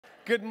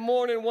Good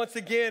morning once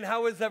again.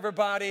 How is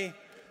everybody?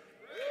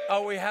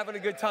 Are we having a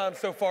good time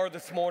so far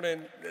this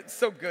morning? It's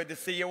so good to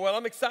see you. Well,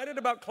 I'm excited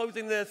about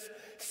closing this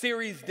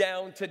series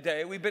down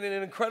today. We've been in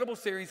an incredible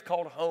series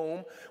called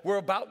Home. We're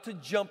about to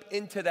jump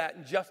into that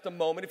in just a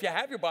moment. If you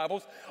have your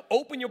Bibles,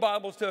 open your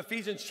Bibles to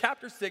Ephesians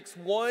chapter 6,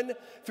 1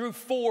 through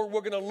 4.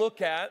 We're going to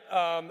look at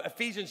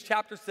Ephesians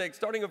chapter 6,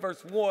 starting at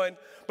verse 1.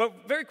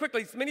 But very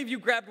quickly, many of you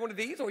grabbed one of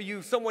these, or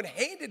someone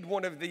handed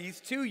one of these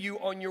to you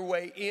on your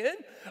way in.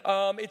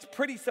 It's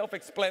pretty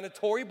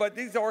self-explanatory, but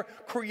these are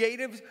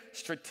creative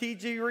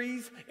strategies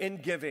in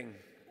giving.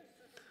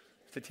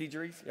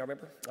 Strategeries, y'all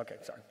remember? Okay,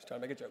 sorry, I was trying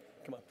to make a joke.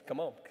 Come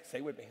on, stay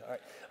with me. All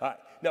right.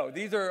 No,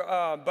 these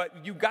are,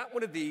 but you got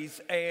one of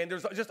these, and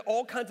there's just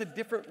all kinds of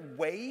different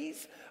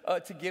ways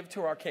to give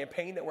to our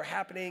campaign that we're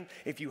happening.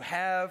 If you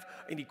have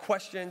any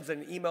questions,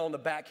 an email in the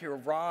back here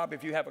of Rob.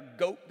 If you have a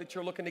goat that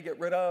you're looking to get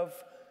rid of,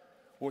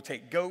 we'll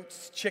take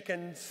goats,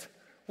 chickens,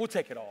 we'll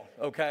take it all,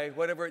 okay?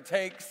 Whatever it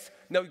takes.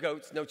 No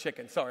goats, no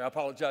chickens. Sorry, I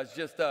apologize.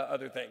 Just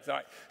other things. All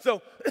right.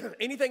 So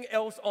anything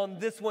else on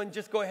this one,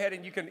 just go ahead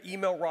and you can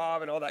email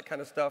Rob and all that kind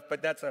of stuff.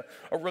 But that's a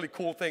really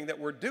cool thing that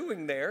we're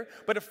doing there.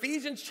 But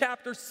Ephesians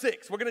chapter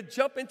 6, we're going to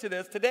jump into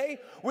this. Today,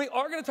 we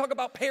are going to talk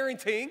about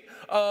parenting,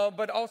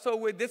 but also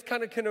with this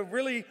kind of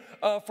really,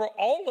 for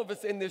all of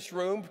us in this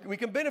room, we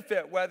can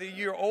benefit, whether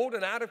you're old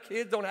and out of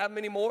kids, don't have them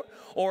anymore,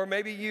 or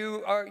maybe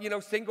you are,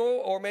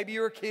 single, or maybe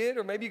you're a kid,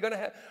 or maybe you're going to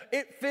have,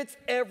 it fits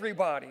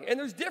everybody. And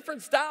there's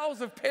different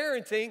styles of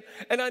parenting.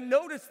 And I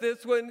noticed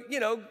this when,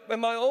 in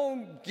my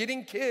own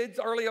getting kids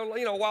early on,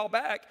 a while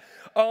back,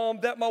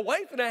 that my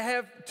wife and I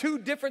have two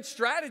different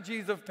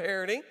strategies of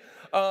parenting.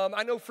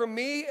 I know for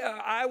me,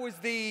 I was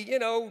the,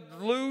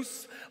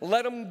 loose,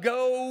 let them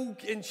go,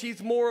 and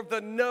she's more of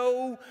the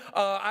no.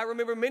 I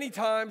remember many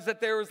times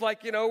that there was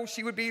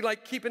she would be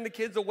keeping the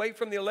kids away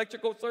from the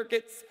electrical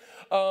circuits.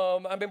 I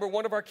remember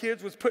one of our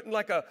kids was putting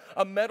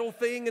a metal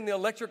thing in the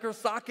electrical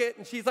socket,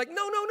 and she's like,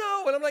 no.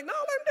 And I'm like, no,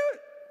 let him do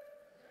it.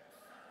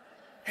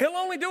 He'll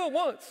only do it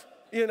once.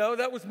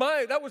 That was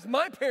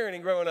my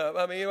parenting growing up.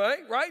 I mean,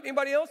 right?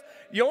 Anybody else?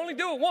 You only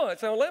do it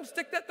once. I'll let him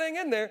stick that thing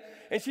in there.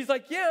 And she's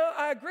like, yeah,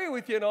 I agree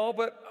with you and all,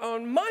 but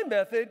on my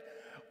method,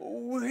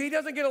 he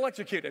doesn't get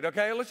electrocuted,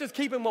 okay? Let's just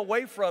keep him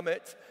away from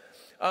it.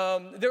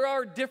 There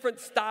are different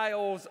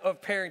styles of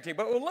parenting,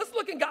 but let's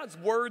look in God's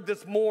word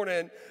this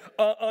morning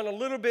on a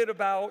little bit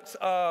about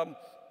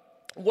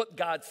what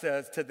God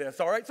says to this,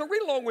 all right? So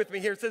read along with me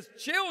here. It says,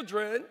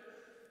 children,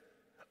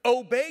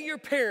 obey your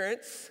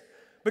parents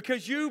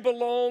because you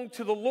belong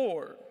to the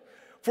Lord.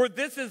 For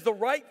this is the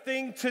right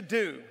thing to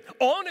do.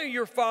 Honor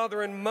your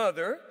father and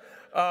mother.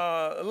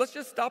 Let's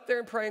just stop there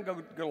and pray and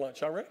go to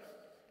lunch. All right?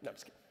 No, I'm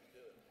just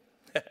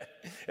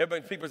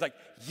kidding. People's like,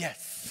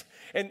 yes.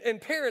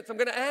 And parents, I'm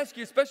going to ask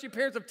you, especially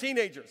parents of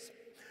teenagers,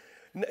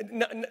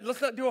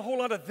 let's not do a whole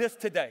lot of this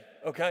today,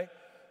 okay?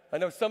 I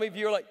know some of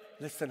you are like,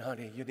 listen,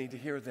 honey, you need to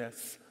hear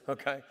this,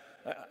 okay?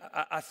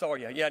 I saw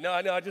you. Yeah, no,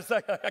 I know.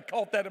 I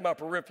caught that in my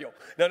peripheral.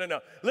 No.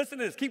 Listen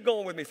to this. Keep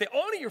going with me. Say,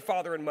 honor your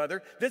father and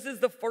mother. This is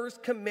the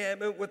first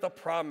commandment with a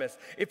promise.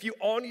 If you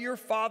honor your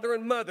father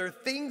and mother,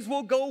 things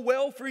will go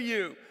well for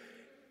you,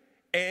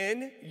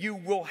 and you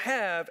will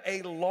have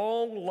a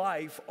long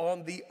life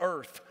on the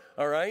earth.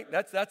 All right?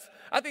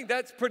 I think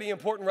that's pretty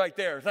important right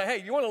there. Say,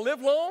 hey, you want to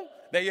live long?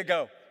 There you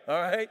go. All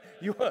right?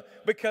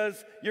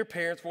 Because your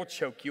parents will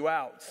choke you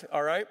out.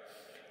 All right?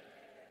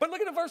 But look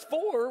at verse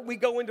 4. We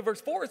go into verse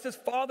 4. It says,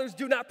 fathers,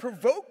 do not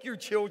provoke your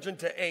children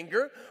to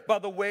anger by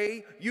the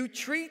way you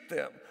treat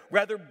them.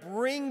 Rather,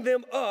 bring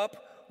them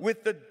up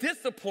with the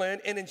discipline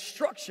and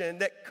instruction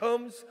that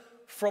comes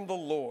from the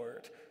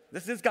Lord.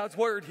 This is God's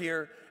word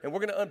here, and we're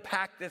going to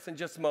unpack this in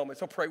just a moment.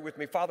 So pray with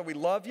me. Father, we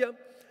love you.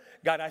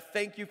 God, I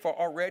thank you for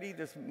already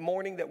this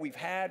morning that we've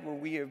had when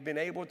we have been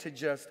able to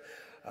just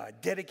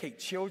dedicate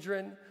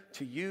children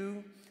to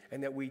you,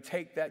 and that we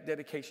take that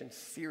dedication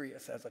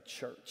serious as a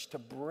church to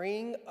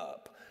bring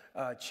up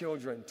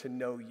children to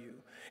know you.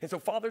 And so,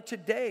 Father,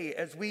 today,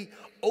 as we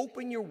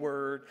open your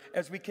word,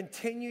 as we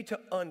continue to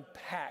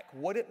unpack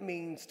what it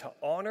means to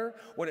honor,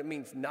 what it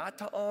means not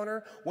to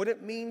honor, what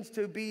it means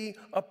to be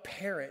a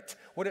parent,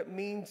 what it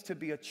means to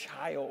be a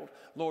child,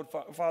 Lord,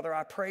 Father,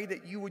 I pray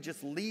that you would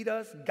just lead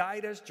us,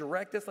 guide us,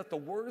 direct us. Let the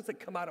words that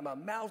come out of my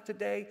mouth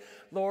today,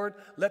 Lord,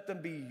 let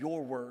them be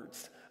your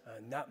words,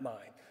 not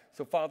mine.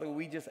 So, Father,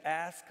 we just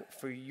ask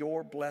for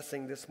your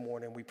blessing this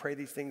morning. We pray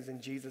these things in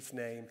Jesus'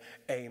 name.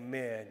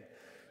 Amen.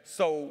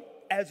 So,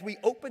 as we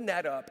open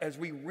that up, as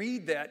we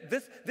read that,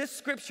 this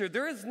scripture,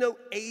 there is no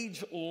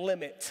age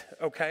limit,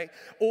 okay,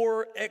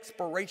 or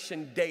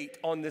expiration date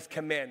on this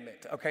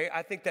commandment, okay?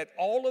 I think that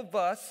all of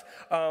us,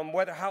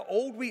 whether how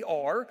old we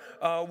are,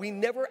 we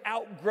never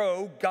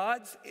outgrow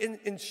God's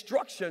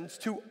instructions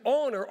to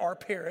honor our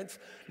parents,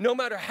 no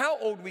matter how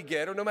old we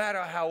get or no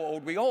matter how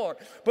old we are.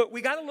 But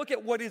we got to look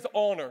at what is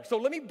honor. So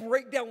let me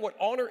break down what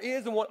honor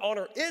is and what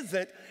honor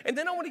isn't, and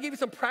then I want to give you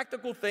some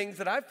practical things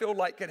that I feel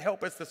like could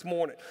help us this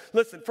morning.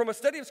 Listen, from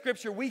a study of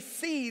Scripture, we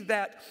see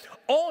that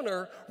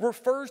honor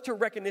refers to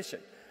recognition.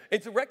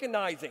 It's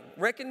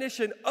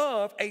recognition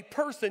of a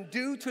person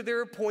due to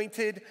their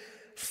appointed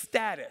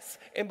status.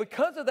 And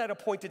because of that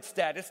appointed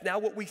status, now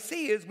what we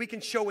see is we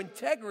can show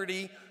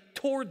integrity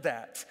toward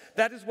that.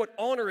 That is what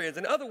honor is.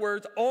 In other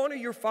words, honor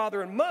your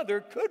father and mother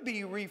could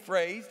be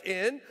rephrased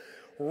in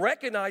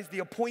recognize the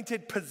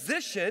appointed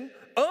position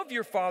of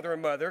your father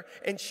and mother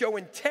and show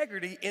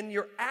integrity in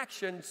your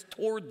actions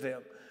toward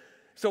them.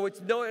 So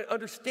it's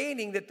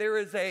understanding that there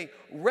is a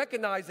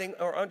recognizing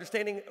or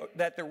understanding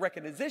that the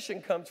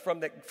recognition comes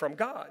from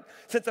God.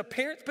 Since a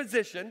parent's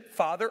position,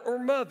 father or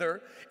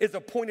mother, is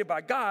appointed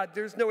by God,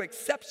 there's no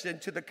exception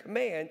to the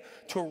command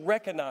to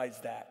recognize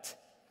that.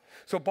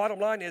 So bottom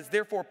line is,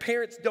 therefore,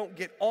 parents don't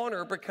get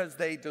honor because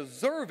they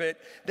deserve it.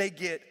 They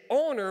get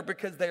honor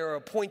because they are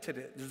appointed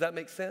it. Does that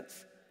make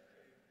sense?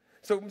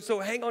 So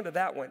hang on to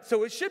that one.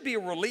 So it should be a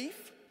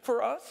relief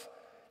for us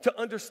to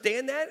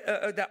understand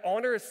that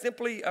honor is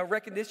simply a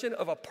recognition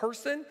of a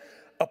person,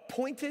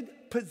 appointed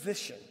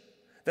position,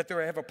 that they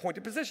have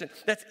appointed position.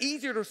 That's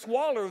easier to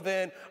swallow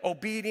than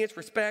obedience,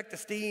 respect,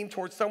 esteem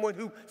towards someone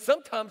who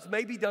sometimes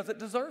maybe doesn't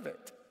deserve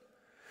it.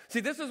 See,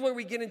 this is where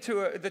we get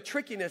into the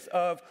trickiness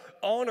of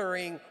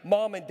honoring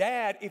mom and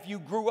dad if you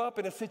grew up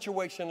in a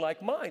situation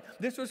like mine.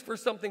 This was for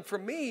something for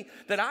me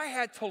that I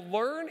had to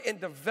learn and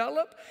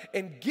develop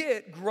and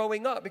get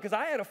growing up because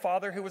I had a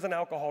father who was an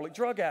alcoholic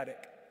drug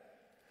addict.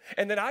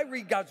 And then I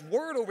read God's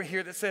word over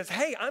here that says,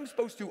 hey, I'm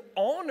supposed to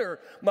honor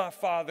my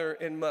father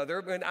and mother.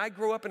 And I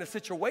grew up in a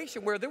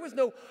situation where there was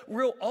no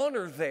real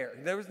honor there.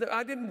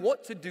 I didn't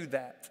want to do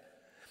that.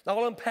 Now,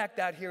 I'll unpack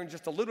that here in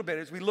just a little bit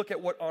as we look at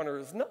what honor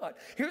is not.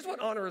 Here's what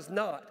honor is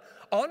not.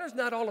 Honor is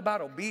not all about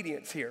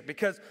obedience here,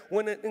 because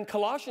when in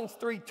Colossians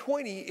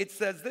 3:20, it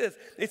says this.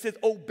 It says,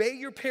 obey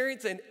your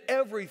parents in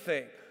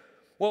everything.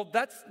 Well,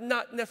 that's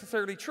not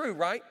necessarily true,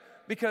 right?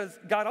 Because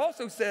God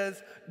also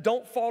says,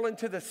 don't fall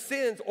into the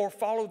sins or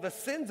follow the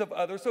sins of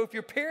others. So if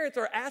your parents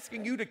are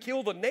asking you to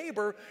kill the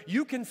neighbor,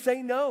 you can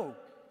say no.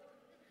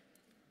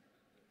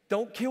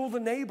 Don't kill the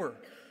neighbor.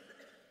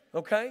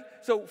 Okay?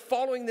 So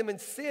following them in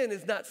sin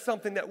is not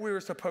something that we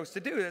were supposed to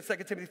do. That's 2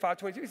 Timothy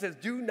 5:22 says,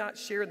 do not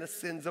share in the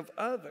sins of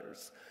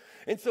others.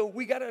 And so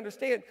we got to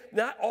understand,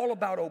 not all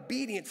about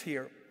obedience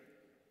here.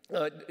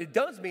 It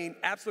does mean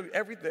absolute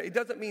everything. It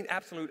doesn't mean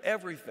absolute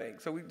everything.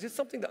 So just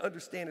something to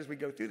understand as we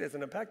go through this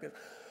and unpack this.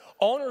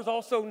 Honor is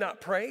also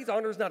not praise.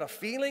 Honor is not a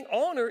feeling.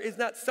 Honor is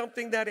not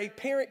something that a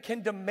parent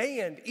can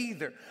demand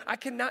either. I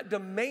cannot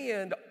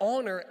demand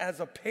honor as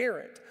a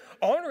parent.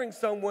 Honoring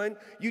someone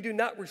you do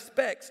not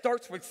respect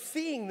starts with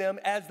seeing them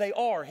as they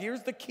are.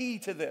 Here's the key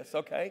to this,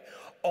 okay?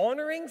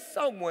 Honoring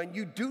someone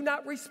you do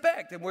not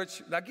respect, in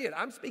which, again,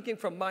 I'm speaking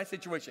from my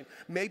situation.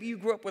 Maybe you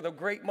grew up with a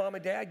great mom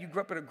and dad. You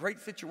grew up in a great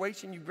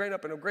situation. You grew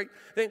up in a great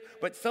thing.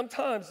 But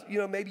sometimes,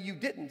 maybe you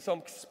didn't. So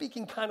I'm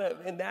speaking kind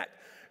of in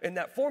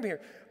that form here.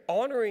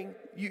 Honoring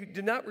you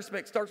do not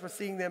respect starts with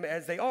seeing them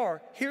as they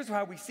are. Here's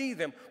how we see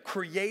them: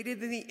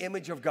 created in the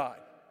image of God.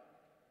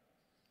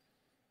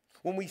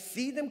 When we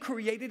see them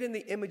created in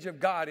the image of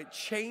God, it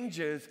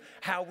changes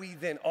how we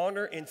then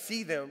honor and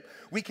see them.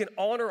 We can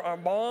honor our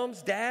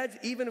moms, dads,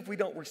 even if we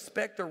don't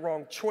respect their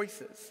wrong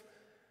choices.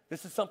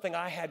 This is something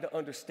I had to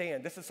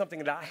understand. This is something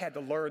that I had to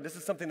learn. This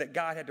is something that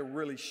God had to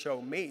really show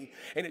me.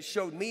 And it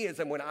showed me as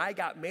when I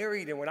got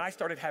married and when I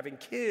started having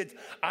kids,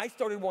 I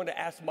started wanting to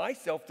ask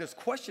myself this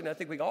question. I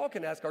think we all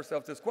can ask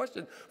ourselves this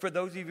question. For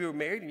those of you who are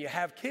married and you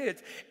have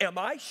kids, am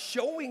I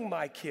showing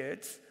my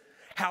kids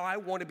how I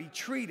want to be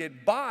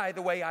treated by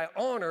the way I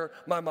honor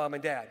my mom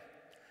and dad?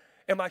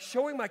 Am I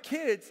showing my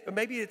kids, or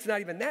maybe it's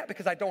not even that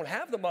because I don't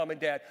have the mom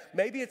and dad.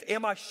 Maybe it's,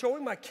 am I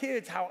showing my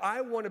kids how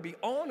I want to be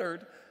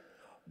honored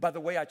by the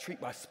way I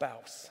treat my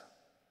spouse?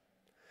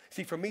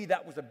 See, for me,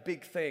 that was a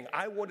big thing.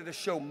 I wanted to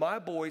show my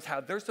boys how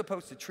they're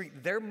supposed to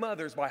treat their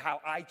mothers by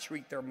how I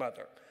treat their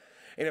mother.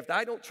 And if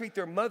I don't treat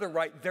their mother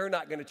right, they're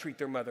not going to treat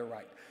their mother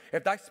right.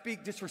 If I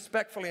speak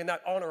disrespectfully and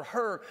not honor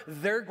her,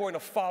 they're going to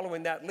follow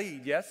in that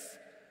lead, yes?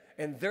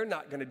 And they're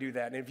not going to do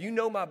that. And if you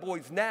know my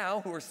boys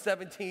now who are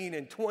 17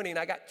 and 20, and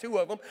I got 2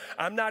 of them,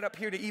 I'm not up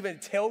here to even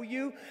tell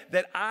you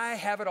that I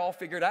have it all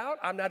figured out.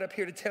 I'm not up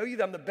here to tell you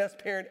that I'm the best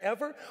parent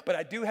ever, but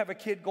I do have a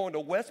kid going to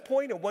West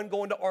Point and one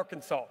going to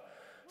Arkansas.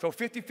 So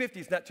 50-50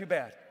 is not too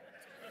bad.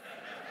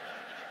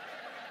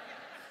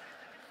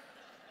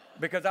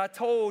 Because I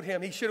told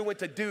him he should have went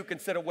to Duke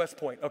instead of West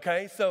Point,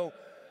 okay? So,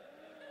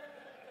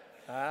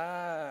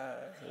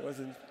 it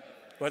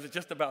wasn't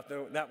just about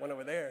that one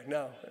over there,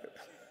 no.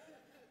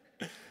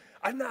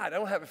 I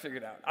don't have it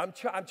figured out.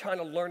 I'm trying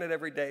to learn it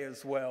every day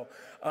as well.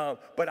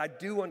 But I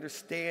do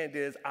understand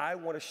is I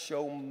want to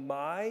show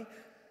my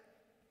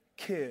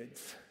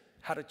kids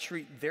how to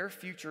treat their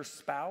future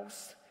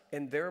spouse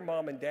and their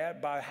mom and dad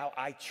by how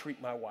I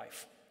treat my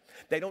wife.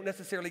 They don't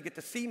necessarily get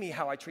to see me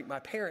how I treat my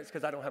parents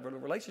because I don't have a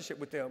relationship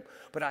with them,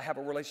 but I have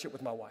a relationship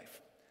with my wife.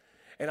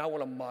 And I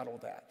want to model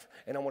that,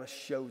 and I want to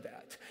show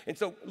that. And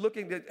so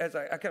looking at, as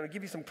I kind of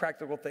give you some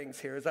practical things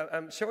here, as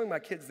I'm showing my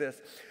kids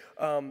this,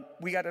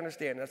 we got to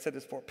understand, and I said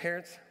this before,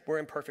 parents, we're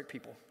imperfect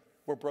people.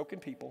 We're broken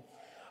people.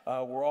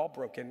 We're all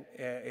broken.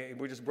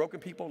 We're just broken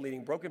people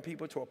leading broken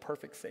people to a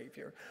perfect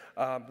Savior.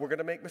 We're going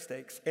to make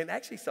mistakes. And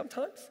actually,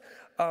 sometimes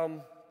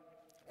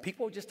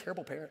people are just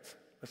terrible parents.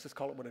 Let's just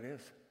call it what it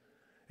is.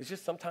 It's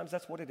just sometimes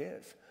that's what it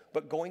is.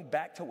 But going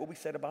back to what we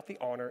said about the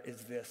honor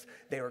is this: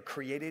 they are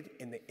created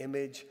in the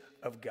image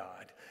of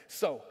God.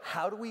 So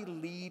how do we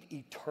lead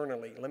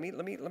eternally? Let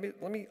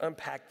me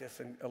unpack this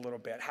in a little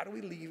bit. How do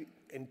we lead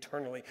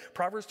eternally?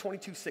 Proverbs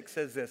 22:6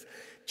 says this: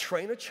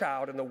 train a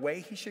child in the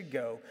way he should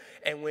go,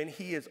 and when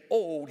he is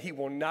old, he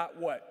will not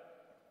what?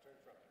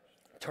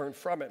 Turn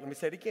from it. Let me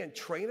say it again.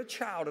 Train a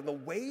child in the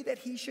way that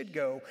he should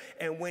go,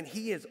 and when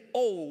he is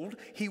old,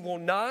 he will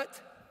not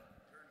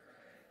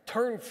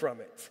turn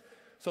from it.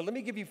 So let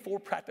me give you 4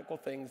 practical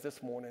things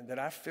this morning that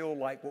I feel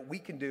like what we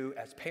can do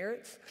as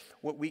parents,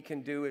 what we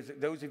can do is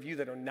those of you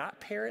that are not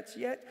parents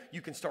yet,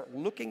 you can start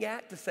looking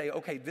at to say,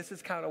 okay, this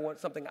is kind of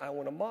something I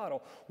want to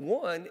model.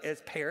 One,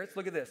 as parents,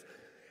 look at this.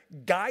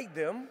 Guide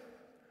them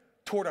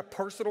toward a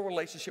personal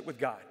relationship with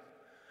God.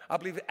 I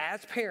believe that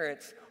as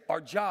parents,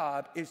 our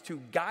job is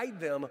to guide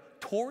them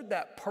toward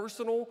that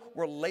personal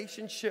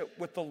relationship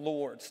with the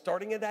Lord,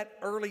 starting at that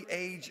early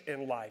age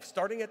in life,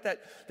 starting at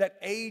that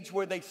age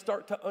where they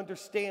start to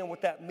understand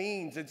what that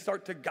means and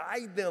start to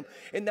guide them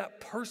in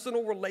that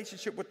personal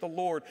relationship with the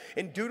Lord.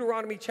 In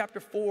Deuteronomy chapter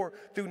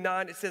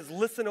 4-9, it says,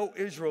 listen, O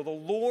Israel, the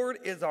Lord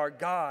is our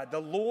God, the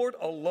Lord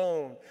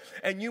alone.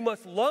 And you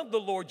must love the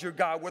Lord your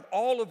God with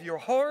all of your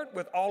heart,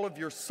 with all of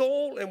your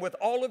soul, and with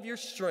all of your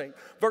strength.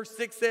 Verse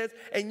 6 says,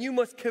 and you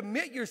must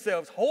commit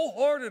yourselves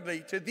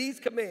wholeheartedly to these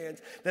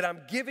commands that I'm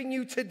giving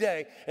you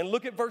today. And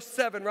look at verse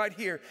 7 right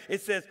here.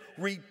 It says,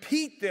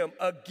 repeat them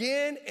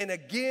again and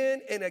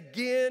again and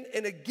again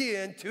and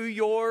again to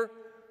your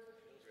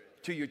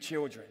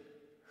children.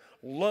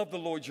 Love the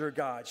Lord your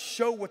God.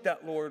 Show what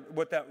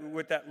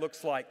that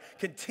looks like.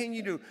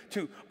 Continue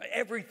to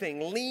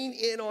everything. Lean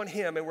in on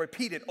him and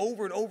repeat it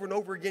over and over and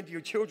over again to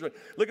your children.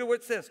 Look at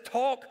what it says.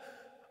 Talk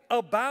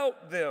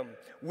about them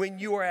when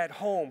you are at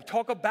home.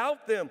 Talk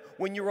about them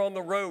when you're on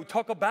the road.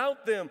 Talk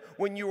about them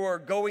when you are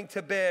going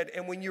to bed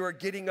and when you are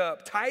getting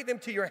up. Tie them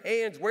to your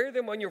hands. Wear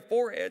them on your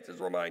foreheads as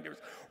reminders.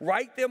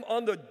 Write them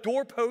on the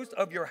doorpost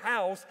of your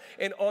house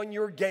and on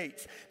your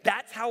gates.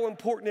 That's how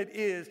important it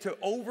is to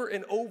over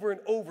and over and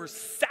over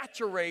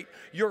saturate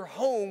your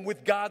home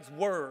with God's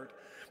word.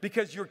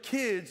 Because your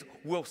kids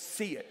will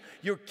see it.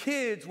 Your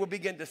kids will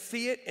begin to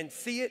see it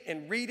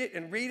and read it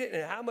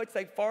and how much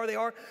far they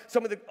are.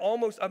 Some of the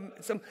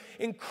some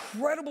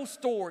incredible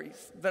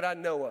stories that I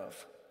know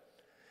of.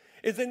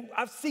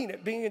 I've seen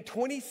it being in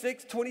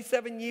 26,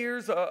 27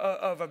 years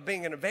of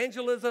being in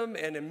evangelism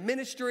and in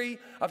ministry.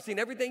 I've seen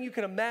everything you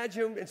can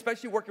imagine,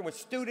 especially working with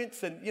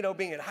students and,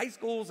 being in high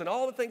schools and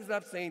all the things that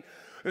I've seen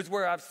is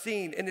where I've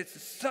seen. And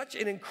it's such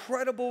an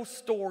incredible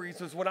stories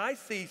is when I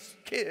see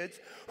kids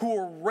who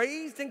are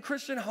raised in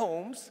Christian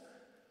homes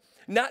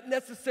not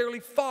necessarily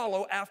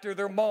follow after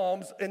their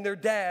mom's and their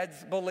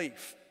dad's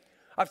belief.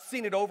 I've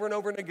seen it over and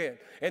over and again.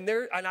 And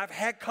I've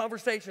had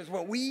conversations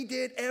where we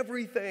did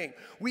everything.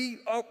 We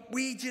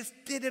just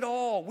did it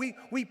all.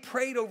 We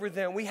prayed over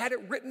them. We had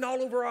it written all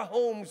over our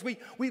homes.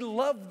 We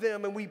loved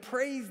them and we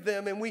praised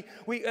them and we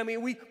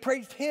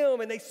praised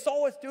him and they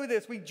saw us do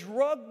this. We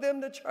drugged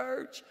them to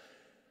church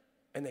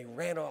and they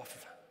ran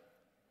off.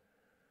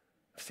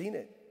 I've seen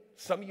it.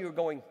 Some of you are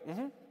going,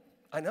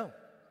 I know.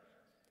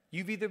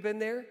 You've either been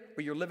there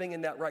or you're living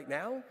in that right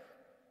now.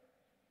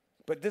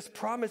 But this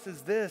promise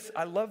is this,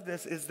 I love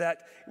this, is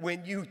that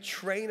when you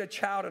train a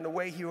child in the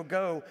way he will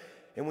go,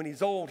 and when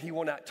he's old, he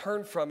will not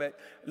turn from it.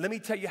 Let me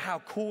tell you how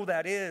cool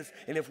that is.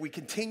 And if we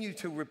continue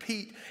to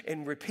repeat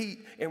and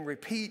repeat and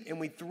repeat, and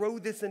we throw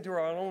this into our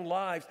own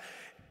lives,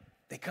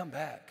 they come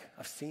back.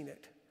 I've seen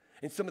it.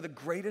 And some of the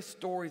greatest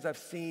stories I've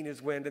seen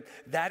is when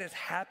that has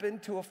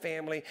happened to a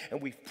family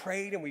and we've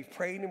prayed and we've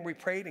prayed and we've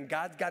prayed and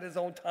God's got his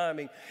own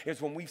timing,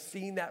 is when we've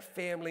seen that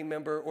family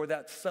member or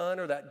that son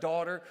or that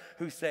daughter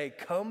who say,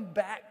 come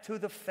back to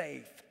the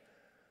faith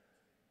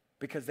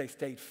because they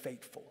stayed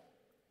faithful.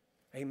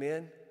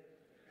 Amen?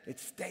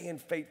 It's staying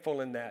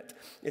faithful in that.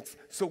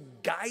 So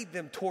guide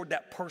them toward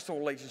that personal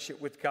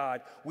relationship with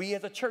God. We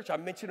as a church, I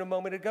mentioned a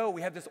moment ago,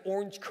 we have this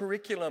orange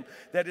curriculum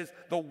that is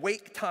the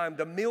wake time,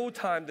 the meal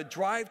time, the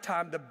drive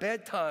time, the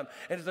bedtime.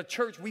 And as a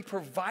church, we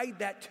provide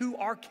that to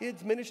our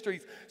kids'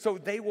 ministries so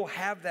they will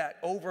have that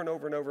over and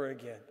over and over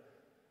again.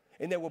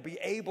 And they will be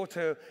able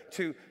to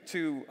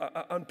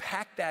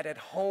unpack that at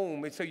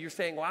home. And so you're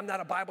saying, well, I'm not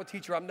a Bible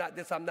teacher, I'm not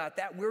this, I'm not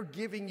that. We're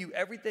giving you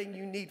everything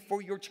you need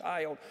for your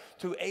child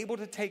to be able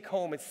to take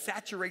home and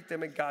saturate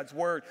them in God's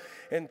word.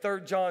 And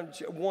 3 John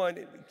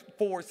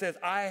 1:4 says,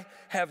 I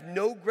have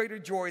no greater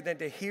joy than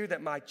to hear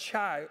that my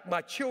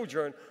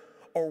children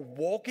are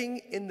walking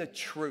in the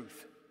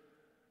truth.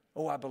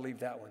 Oh, I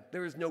believe that one.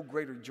 There is no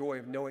greater joy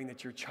of knowing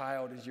that your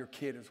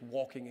kid is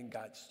walking in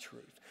God's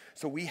truth.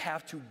 So we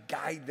have to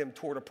guide them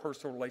toward a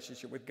personal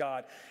relationship with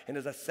God. And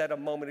as I said a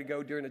moment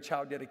ago during the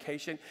child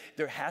dedication,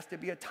 there has to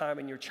be a time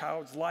in your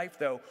child's life,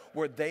 though,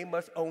 where they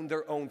must own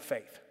their own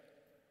faith.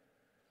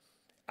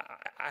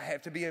 I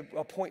have to be a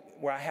point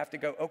where I have to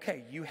go,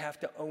 okay, you have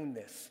to own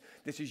this.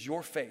 This is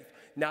your faith,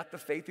 not the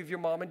faith of your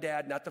mom and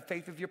dad, not the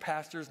faith of your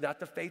pastors, not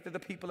the faith of the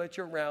people that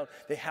you're around.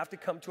 They have to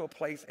come to a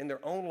place in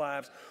their own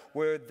lives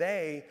where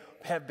they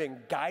have been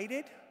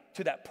guided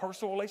to that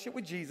personal relationship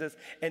with Jesus,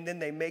 and then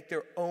they make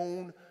their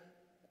own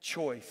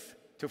choice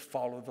to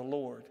follow the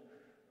Lord.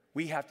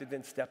 We have to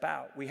then step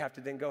out. We have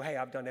to then go, hey,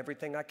 I've done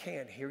everything I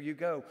can. Here you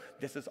go.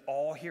 This is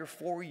all here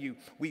for you.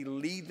 We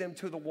lead them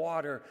to the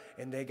water,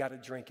 and they got to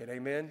drink it.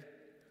 Amen?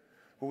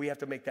 Well, we have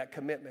to make that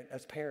commitment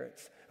as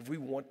parents. If we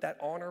want that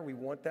honor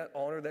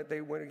that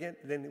they went again,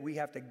 then we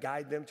have to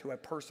guide them to a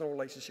personal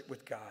relationship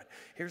with God.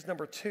 Here's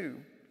number 2,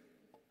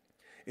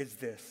 is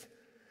this: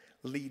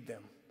 lead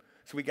them.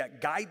 So we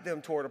got guide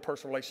them toward a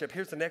personal relationship.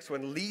 Here's the next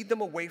one: lead them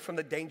away from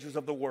the dangers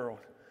of the world.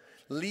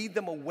 Lead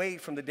them away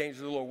from the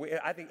dangers of the Lord.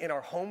 I think in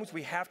our homes,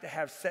 we have to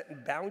have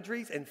set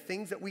boundaries and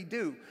things that we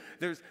do.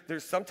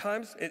 There's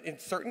sometimes in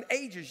certain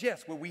ages,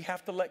 yes, where we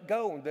have to let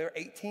go. And they're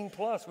 18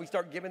 plus. We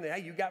start giving them,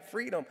 hey, you got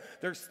freedom.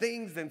 There's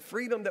things in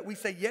freedom that we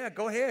say, yeah,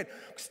 go ahead.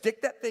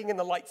 Stick that thing in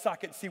the light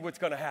socket and see what's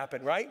going to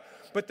happen, right?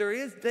 But there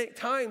is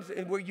times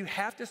where you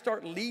have to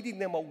start leading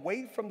them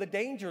away from the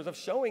dangers of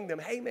showing them,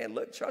 hey, man,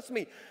 look, trust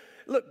me.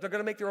 Look, they're going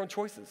to make their own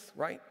choices,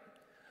 right?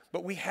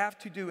 But we have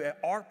to do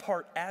our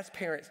part as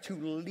parents to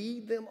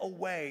lead them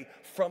away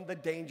from the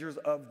dangers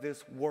of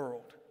this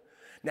world.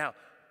 Now,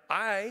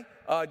 I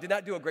did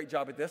not do a great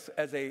job at this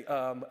as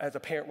a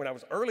parent when I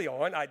was early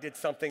on. I did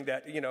something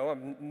that,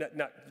 I'm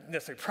not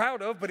necessarily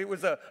proud of, but it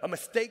was a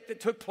mistake that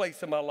took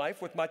place in my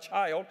life with my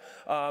child.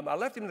 I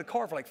left him in the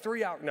car for like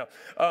 3 hours.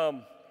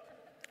 No.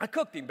 I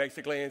cooked him,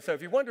 basically, and so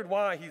if you wondered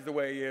why he's the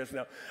way he is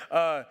now,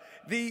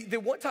 the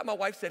one time my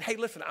wife said, hey,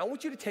 listen, I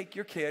want you to take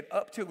your kid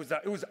up to, it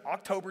was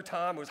October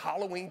time, it was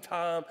Halloween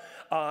time,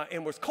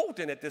 and was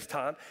Colton at this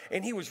time,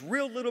 and he was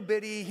real little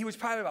bitty. He was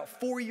probably about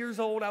 4 years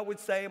old, I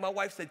would say. My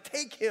wife said,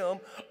 take him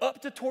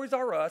up to Toys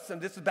R Us, and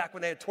this is back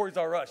when they had Toys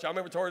R Us. Y'all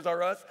remember Toys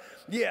R Us?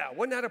 Yeah,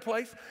 wasn't that a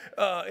place?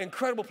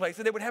 Incredible place,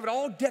 and they would have it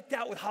all decked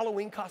out with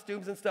Halloween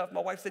costumes and stuff.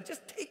 My wife said,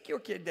 just take your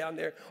kid down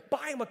there,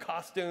 buy him a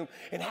costume,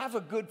 and have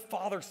a good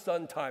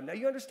father-son time. Now,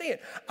 you understand,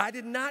 I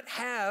did not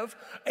have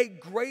a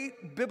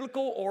great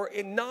biblical or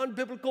a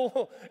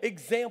non-biblical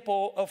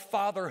example of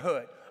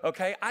fatherhood,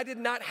 okay? I did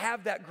not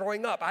have that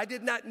growing up. I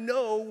did not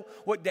know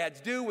what dads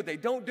do, what they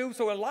don't do.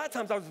 So a lot of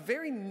times I was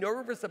very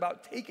nervous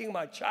about taking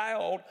my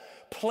child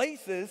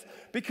places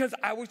because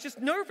I was just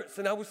nervous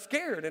and I was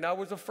scared and I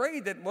was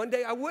afraid that one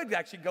day I would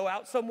actually go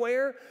out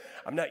somewhere.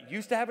 I'm not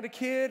used to having a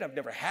kid. I've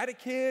never had a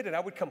kid. And I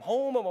would come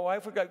home and my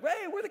wife would go,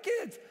 hey, where are the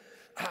kids?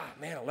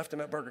 Man, I left him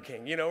at Burger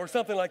King, or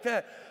something like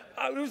that.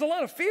 There was a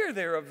lot of fear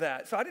there of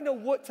that. So I didn't know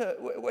what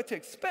to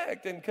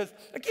expect. And because,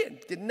 again,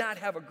 did not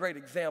have a great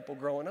example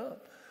growing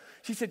up.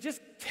 She said,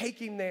 just take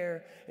him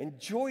there,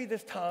 enjoy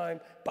this time,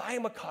 buy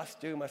him a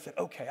costume. I said,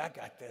 okay, I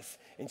got this.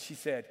 And she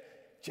said,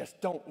 just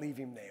don't leave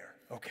him there.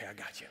 Okay, I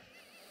got you.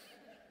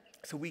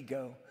 So we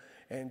go.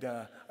 And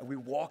we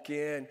walk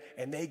in,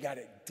 and they got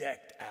it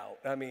decked out.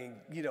 I mean,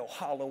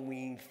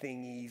 Halloween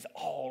thingies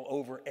all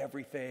over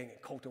everything.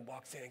 And Colton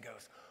walks in and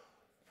goes,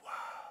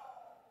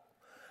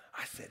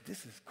 I said,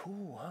 this is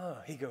cool,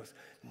 huh? He goes,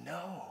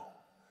 no,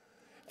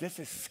 this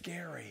is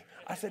scary.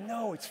 I said,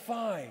 no, it's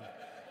fine.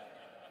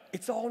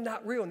 It's all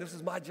not real. And this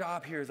is my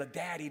job here as a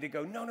daddy to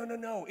go,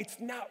 no,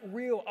 it's not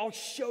real. I'll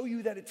show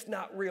you that it's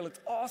not real. It's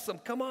awesome.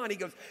 Come on. He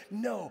goes,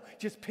 no,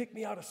 just pick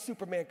me out a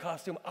Superman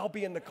costume. I'll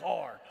be in the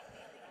car.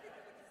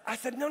 I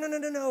said,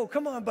 no.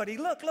 Come on, buddy.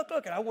 Look.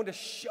 And I wanted to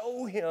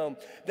show him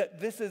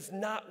that this is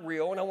not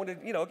real. And I wanted,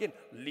 again,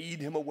 lead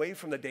him away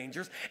from the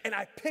dangers. And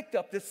I picked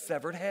up this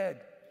severed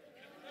head.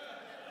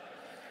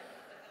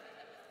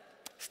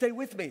 Stay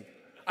with me.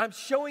 I'm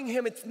showing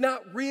him it's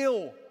not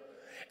real.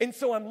 And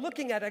so I'm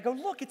looking at it. I go,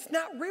 look, it's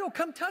not real.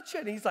 Come touch it.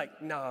 And he's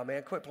like, nah,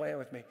 man, quit playing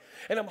with me.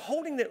 And I'm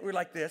holding it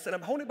like this, and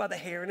I'm holding it by the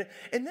hair.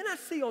 And then I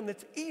see on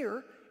its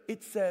ear,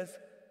 it says,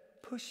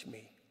 push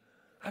me.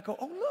 I go,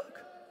 oh, look,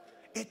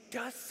 it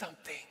does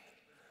something.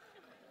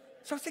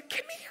 So I said,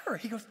 come here.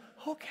 He goes,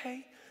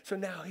 okay. So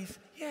now he's,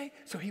 yay.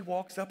 So he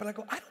walks up, and I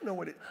go, I don't know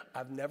what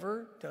I've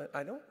never done.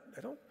 I don't.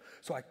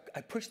 So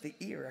I pushed the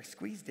ear. I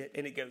squeezed it,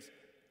 and it goes,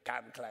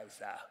 come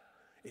closer.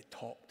 It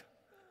talked.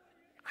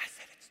 I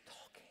said, it's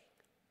talking.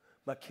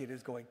 My kid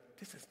is going,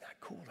 this is not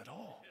cool at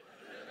all.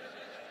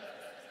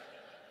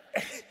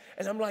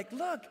 And I'm like,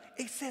 look,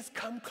 it says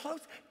come close.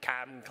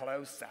 Come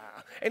closer.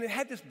 And it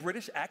had this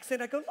British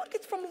accent. I go, look,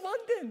 it's from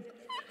London.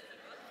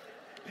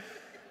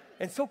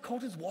 And so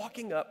Colton's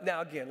walking up.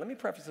 Now, again, let me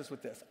preface this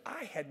with this.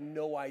 I had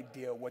no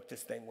idea what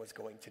this thing was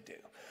going to do.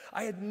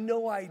 I had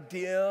no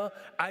idea.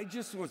 I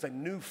just was a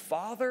new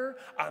father.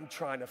 I'm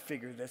trying to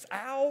figure this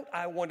out.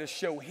 I want to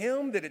show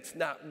him that it's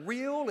not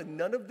real and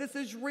none of this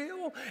is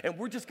real. And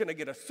we're just going to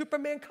get a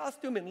Superman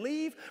costume and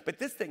leave. But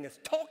this thing is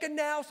talking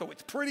now, so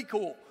it's pretty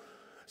cool.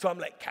 So I'm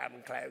like, come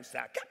closer,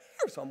 come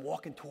here. So I'm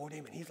walking toward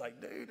him, and he's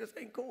like, dude, this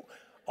ain't cool.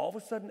 All of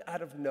a sudden,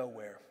 out of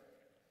nowhere,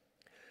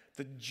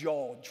 the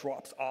jaw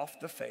drops off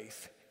the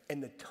face,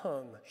 and the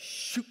tongue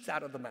shoots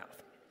out of the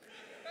mouth.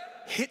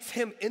 hits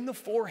him in the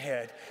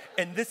forehead,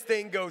 and this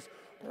thing goes,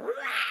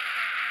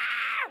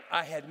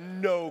 I had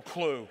no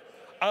clue.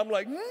 I'm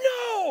like,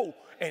 no!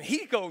 And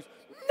he goes,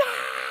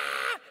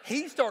 nah!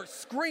 He starts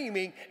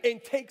screaming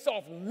and takes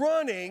off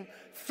running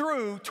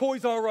through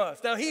Toys R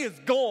Us. Now he is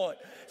gone.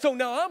 So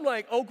now I'm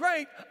like, oh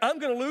great, I'm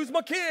gonna lose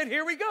my kid,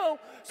 here we go.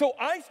 So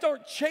I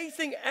start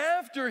chasing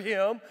after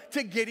him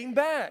to get him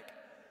back.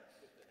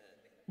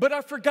 But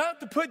I forgot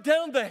to put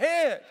down the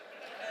head.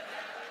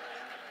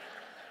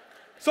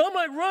 So I'm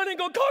like running,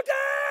 go,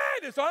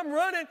 Dad! And so I'm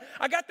running.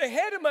 I got the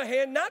head in my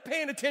hand, not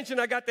paying attention.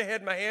 I got the head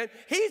in my hand.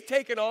 He's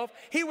taking off.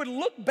 He would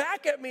look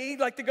back at me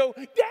like to go,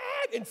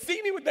 Dad, and see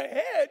me with the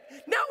head.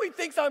 Now he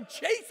thinks I'm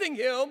chasing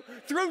him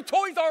through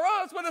Toys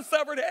R Us with a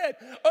severed head.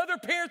 Other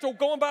parents are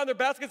going by in their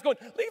baskets going,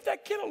 leave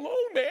that kid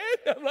alone,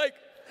 man. I'm like,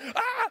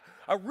 ah!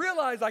 I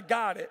realized I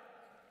got it.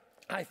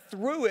 I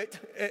threw it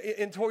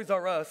in Toys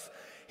R Us.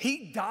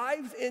 He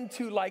dives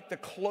into like the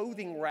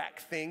clothing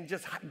rack thing,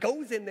 just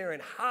goes in there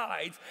and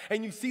hides,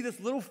 and you see this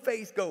little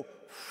face go,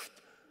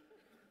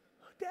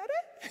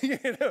 Daddy?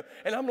 You know?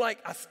 And I'm like,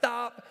 I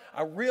stop.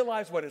 I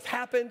realize what has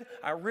happened.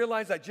 I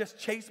realize I just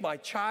chased my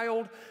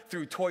child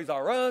through Toys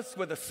R Us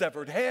with a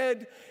severed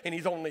head, and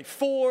he's only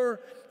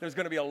 4. There's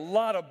going to be a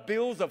lot of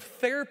bills of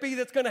therapy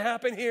that's going to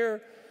happen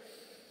here.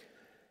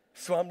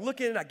 So I'm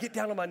looking, I get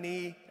down on my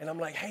knee, and I'm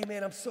like, hey,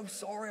 man, I'm so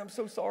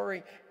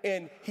sorry.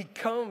 And he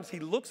comes, he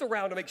looks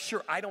around to make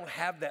sure I don't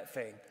have that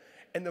thing.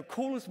 And the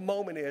coolest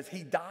moment is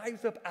he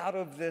dives up out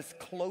of this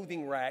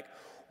clothing rack,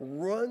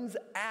 runs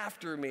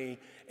after me,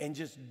 and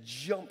just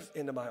jumps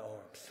into my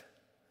arms.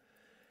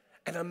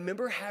 And I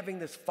remember having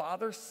this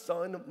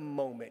father-son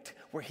moment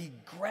where he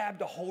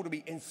grabbed a hold of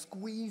me and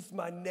squeezed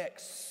my neck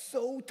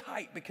so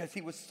tight because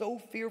he was so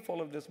fearful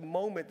of this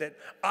moment that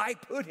I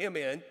put him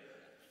in.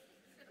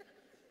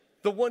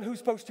 The one who's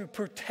supposed to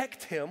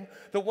protect him,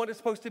 the one who's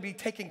supposed to be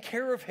taking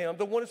care of him,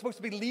 the one who's supposed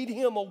to be leading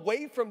him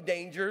away from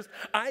dangers.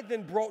 I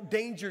then brought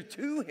danger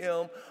to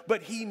him,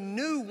 but he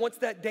knew once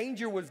that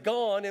danger was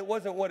gone, it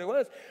wasn't what it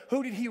was.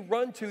 Who did he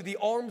run to? The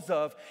arms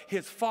of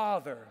his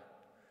Father.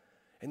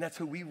 And that's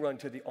who we run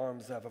to, the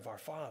arms of our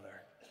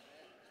Father.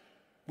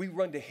 We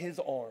run to his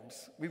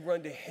arms. We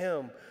run to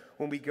him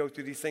when we go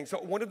through these things. So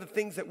one of the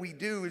things that we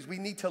do is we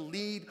need to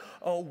lead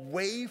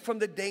away from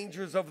the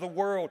dangers of the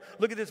world.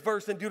 Look at this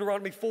verse in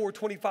Deuteronomy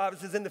 4:25. It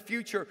says, in the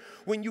future,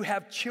 when you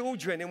have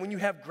children and when you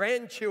have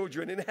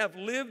grandchildren and have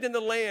lived in the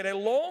land a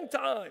long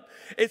time,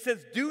 it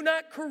says, do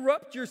not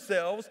corrupt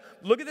yourselves.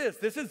 Look at this.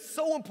 This is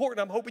so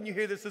important. I'm hoping you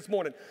hear this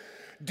morning.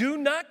 Do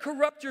not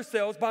corrupt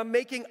yourselves by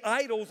making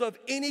idols of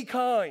any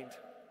kind.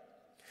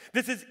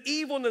 This is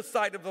evil in the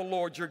sight of the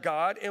Lord your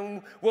God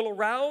and will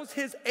arouse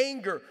his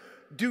anger.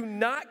 Do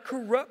not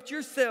corrupt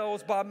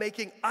yourselves by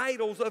making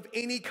idols of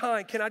any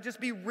kind. Can I just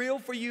be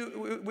real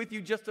with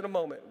you just for a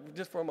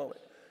moment?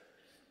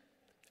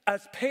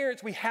 As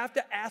parents, we have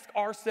to ask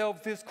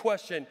ourselves this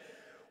question.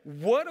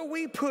 What are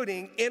we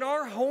putting in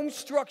our home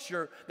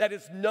structure that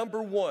is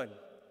number one?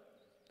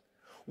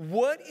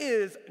 What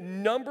is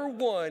number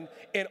one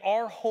in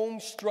our home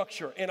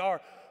structure, in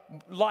our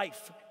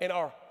life, in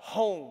our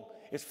home?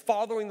 Is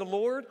following the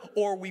Lord,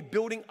 or are we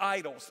building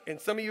idols? And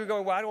some of you are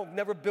going, well, I've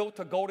never built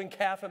a golden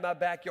calf in my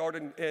backyard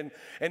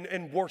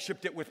and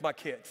worshiped it with my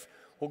kids.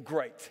 Well,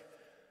 great.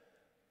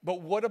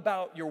 But what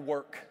about your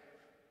work?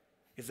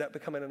 Is that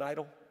becoming an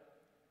idol?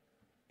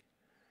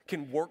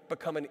 Can work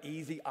become an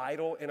easy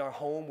idol in our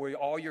home where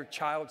all your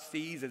child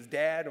sees is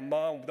dad and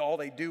mom, all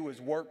they do is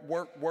work,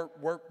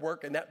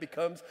 and that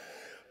becomes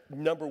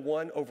number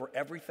one over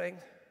everything?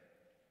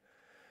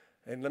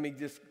 And let me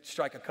just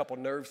strike a couple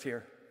nerves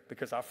here,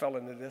 because I fell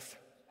into this.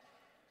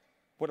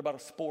 What about a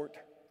sport?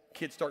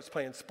 Kid starts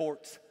playing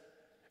sports,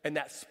 and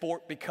that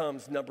sport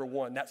becomes number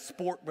one. That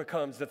sport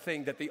becomes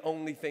the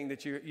only thing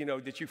that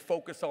you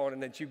focus on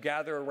and that you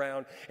gather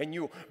around, and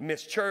you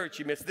miss church,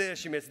 you miss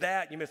this, you miss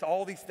that, you miss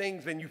all these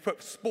things, and you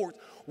put sports.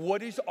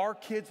 What is our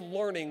kids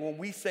learning when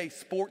we say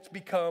sports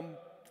become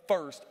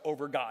first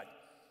over God?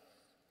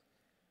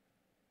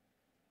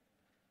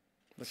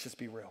 Let's just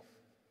be real.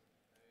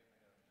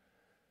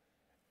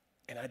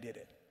 And I did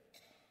it.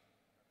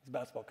 As a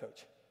basketball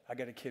coach, I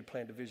got a kid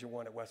playing Division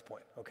I at West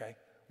Point, okay?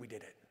 We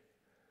did it.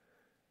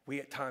 We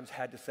at times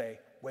had to say,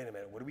 wait a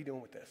minute, what are we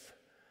doing with this?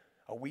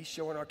 Are we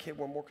showing our kid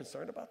we're more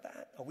concerned about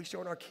that? Are we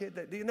showing our kid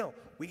that,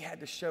 we had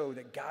to show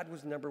that God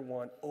was number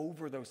one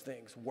over those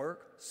things,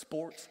 work,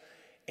 sports,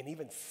 and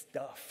even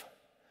stuff.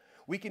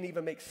 We can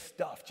even make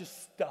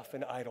just stuff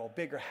an idol,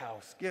 bigger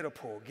house, get a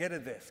pool, get a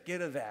this,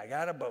 get a that,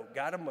 got a boat,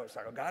 got a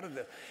motorcycle, got a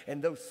this.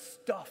 And those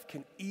stuff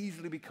can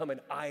easily become an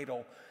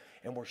idol.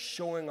 And we're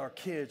showing our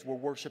kids we're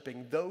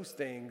worshiping those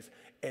things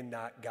and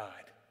not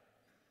God.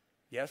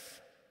 Yes?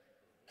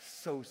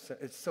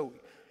 It's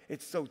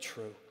so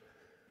true.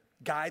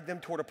 Guide them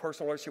toward a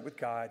personal relationship with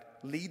God.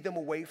 Lead them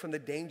away from the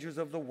dangers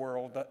of the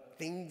world, the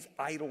things,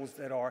 idols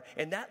that are.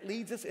 And that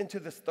leads us into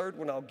this third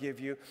one I'll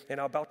give you, and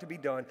I'm about to be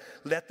done.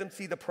 Let them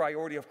see the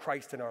priority of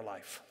Christ in our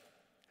life.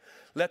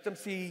 Let them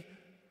see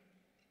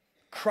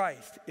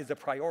Christ is a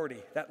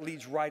priority. That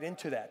leads right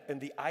into that. And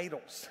the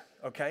idols,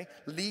 okay?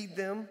 Lead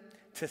them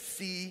to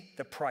see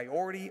the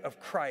priority of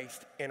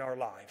Christ in our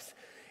lives.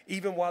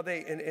 Even while they,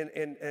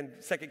 in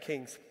 2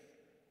 Kings,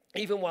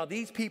 even while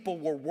these people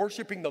were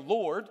worshiping the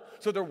Lord,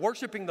 so they're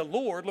worshiping the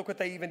Lord, look what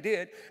they even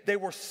did. They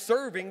were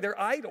serving their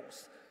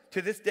idols.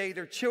 To this day,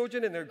 their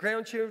children and their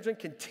grandchildren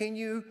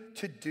continue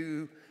to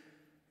do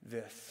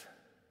this.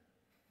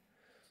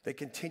 They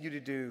continue to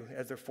do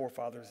as their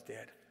forefathers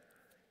did.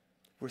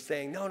 We're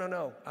saying,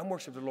 no, I'm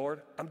worshiping the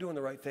Lord. I'm doing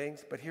the right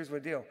things, but here's the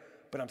deal.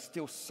 But I'm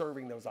still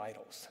serving those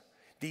idols.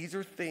 These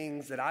are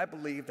things that I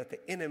believe that the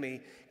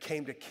enemy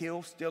came to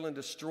kill, steal, and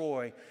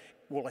destroy,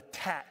 will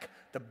attack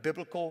the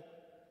biblical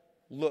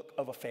look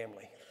of a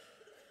family.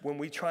 When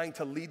we're trying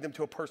to lead them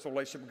to a personal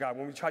relationship with God,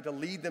 when we try to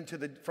lead them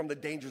from the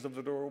dangers of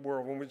the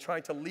world, when we're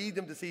trying to lead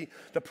them to see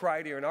the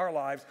priority in our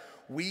lives,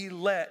 we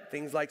let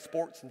things like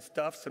sports and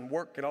stuffs and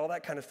work and all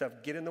that kind of stuff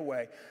get in the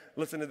way.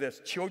 Listen to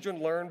this.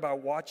 Children learn by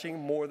watching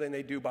more than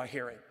they do by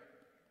hearing.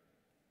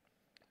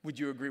 Would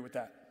you agree with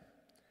that?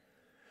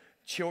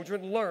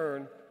 Children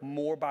learn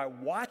more by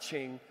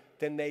watching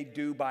than they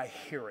do by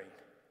hearing.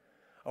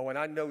 Oh, and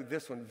I know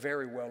this one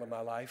very well in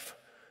my life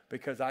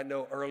because I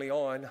know early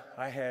on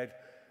I had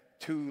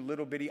two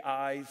little bitty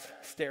eyes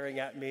staring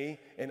at me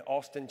in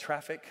Austin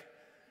traffic.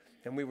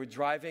 And we were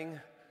driving,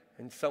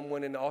 and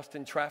someone in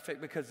Austin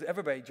traffic, because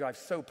everybody drives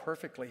so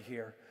perfectly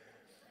here,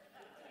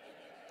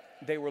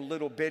 they were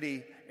little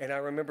bitty, and I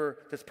remember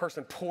this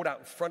person pulled out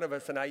in front of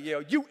us, and I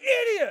yelled, "You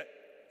idiot!"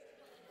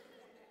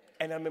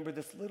 And I remember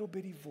this little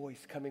bitty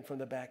voice coming from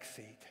the back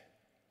seat.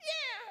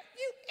 "Yeah,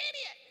 you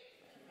idiot!"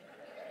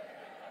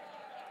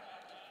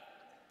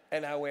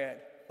 And I went,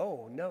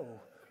 "Oh,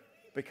 no."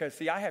 Because,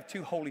 see, I have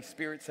two Holy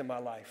Spirits in my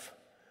life.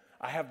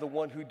 I have the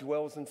one who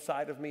dwells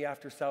inside of me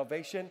after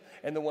salvation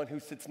and the one who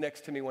sits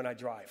next to me when I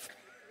drive.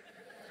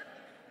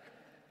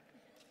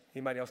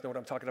 Anybody else know what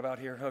I'm talking about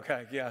here?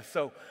 Okay, yeah.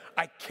 So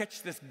I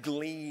catch this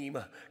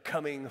gleam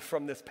coming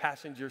from this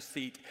passenger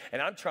seat, and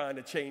I'm trying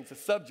to change the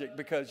subject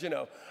because,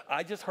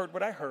 I just heard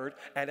what I heard,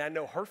 and I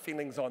know her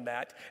feelings on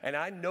that, and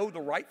I know the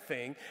right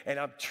thing, and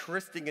I'm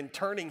twisting and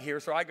turning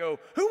here. So I go,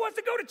 "Who wants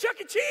to go to Chuck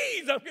E.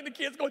 Cheese?" I'm getting the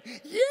kids going,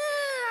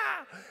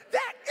 "Yeah,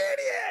 that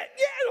idiot.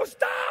 Yeah, well,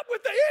 stop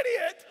with the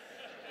idiot."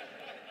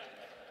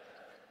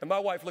 And my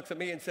wife looks at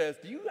me and says,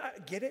 "Do you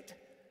get it?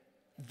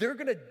 They're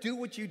going to do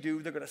what you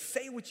do. They're going to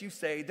say what you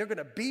say. They're going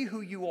to be who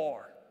you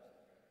are."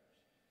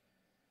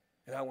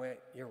 And I went,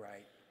 "You're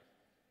right."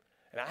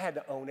 And I had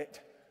to own it.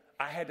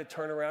 I had to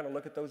turn around and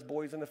look at those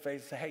boys in the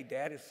face and say, "Hey,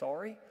 Dad is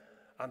sorry.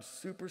 I'm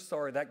super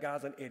sorry. That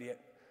guy's an idiot."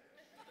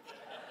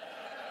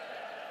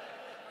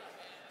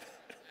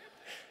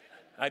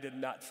 I did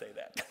not say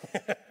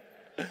that.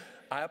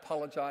 I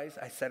apologized.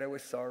 I said I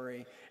was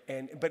sorry.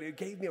 But it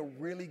gave me a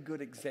really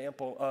good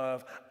example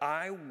of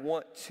I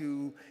want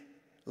to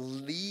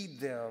lead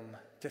them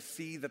to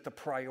see that the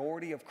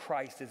priority of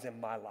Christ is in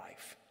my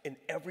life, in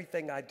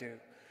everything I do.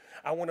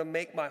 I want to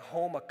make my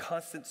home a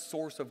constant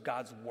source of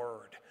God's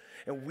word.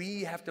 And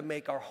we have to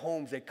make our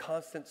homes a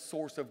constant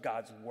source of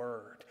God's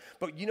word.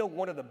 But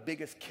one of the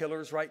biggest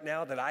killers right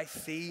now that I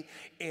see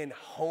in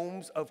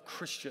homes of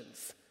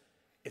Christians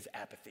is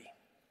apathy.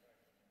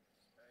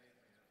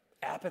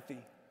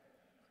 Apathy.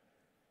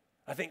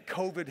 I think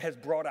COVID has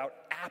brought out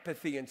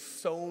apathy in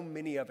so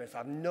many of us.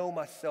 I know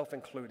myself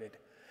included.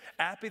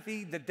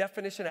 Apathy, the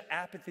definition of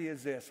apathy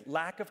is this: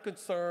 lack of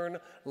concern,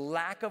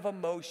 lack of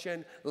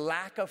emotion,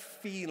 lack of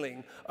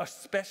feeling,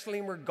 especially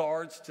in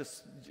regards to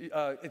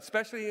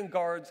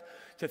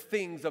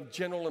things of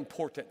general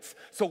importance.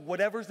 So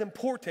whatever's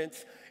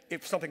important,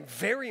 if something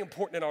very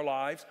important in our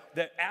lives,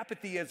 that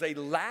apathy is a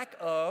lack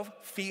of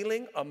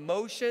feeling,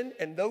 emotion,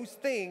 and those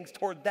things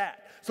toward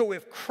that. So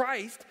if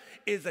Christ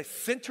is a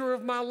center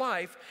of my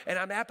life and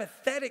I'm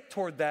apathetic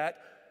toward that,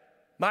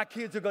 my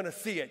kids are going to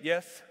see it,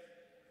 yes?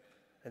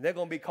 And they're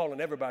going to be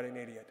calling everybody an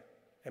idiot,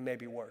 and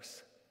maybe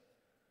worse.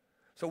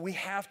 So we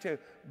have to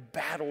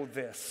battle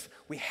this.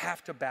 We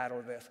have to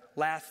battle this.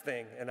 Last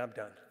thing, and I'm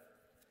done.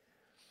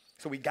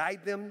 So we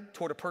guide them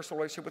toward a personal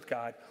relationship with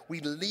God. We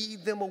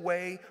lead them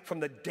away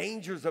from the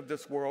dangers of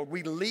this world.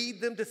 We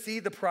lead them to see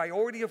the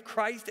priority of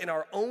Christ in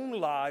our own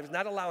lives,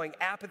 not allowing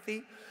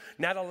apathy,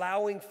 not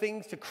allowing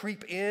things to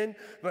creep in,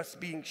 but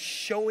being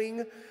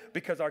showing,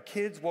 because our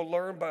kids will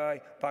learn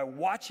by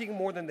watching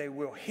more than they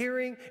will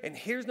hearing. And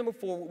here's number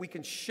 4, what we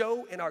can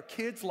show in our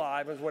kids'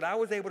 lives, and what I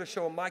was able to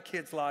show in my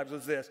kids' lives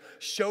was this: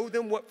 show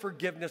them what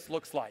forgiveness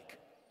looks like.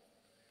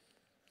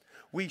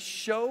 We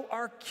show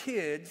our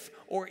kids,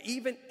 or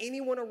even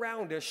anyone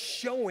around us,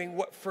 showing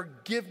what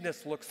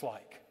forgiveness looks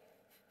like.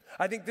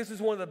 I think this is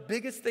one of the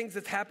biggest things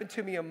that's happened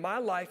to me in my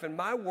life, in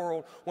my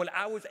world, when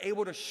I was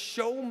able to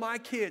show my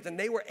kids and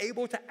they were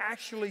able to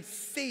actually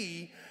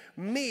see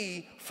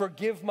me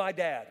forgive my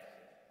dad,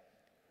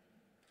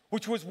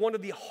 which was one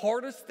of the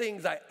hardest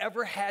things I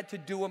ever had to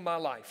do in my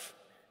life,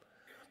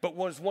 but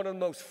was one of the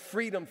most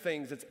freedom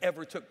things that's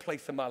ever took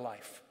place in my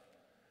life.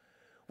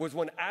 was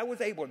when I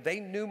was able, they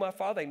knew my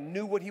father, they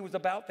knew what he was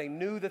about, they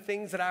knew the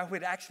things that I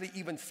would actually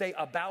even say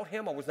about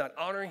him. I was not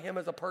honoring him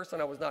as a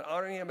person, I was not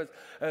honoring him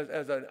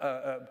as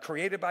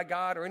created by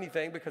God or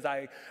anything, because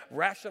I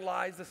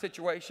rationalized the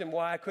situation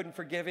why I couldn't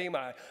forgive him.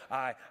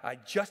 I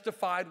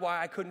justified why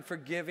I couldn't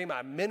forgive him.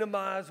 I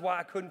minimized why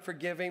I couldn't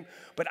forgive him.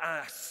 But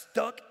I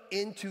stuck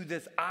into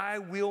this, I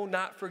will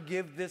not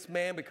forgive this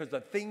man because the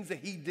things that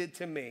he did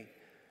to me.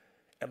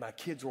 And my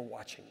kids were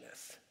watching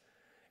this,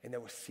 and they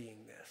were seeing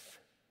this.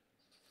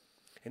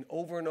 And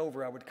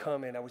over, I would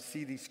come and I would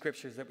see these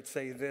scriptures that would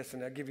say this,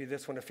 and I'll give you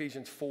this one,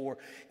 Ephesians 4,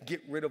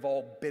 get rid of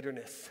all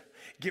bitterness,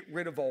 get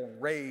rid of all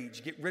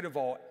rage, get rid of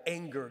all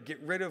anger, get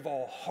rid of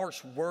all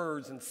harsh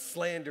words and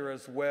slander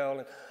as well.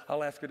 And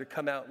I'll ask her to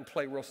come out and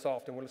play real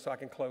soft so I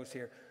can close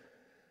here.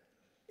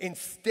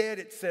 Instead,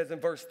 it says in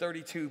verse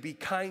 32, be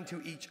kind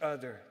to each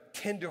other,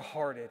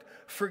 tenderhearted,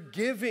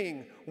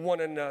 forgiving one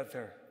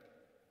another,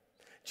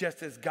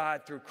 just as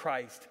God through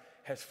Christ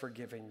has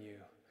forgiven you.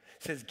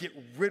 It says, get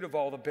rid of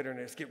all the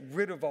bitterness, get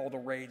rid of all the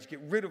rage, get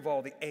rid of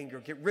all the anger,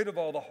 get rid of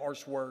all the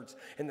harsh words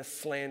and the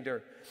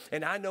slander.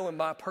 And I know in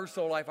my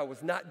personal life, I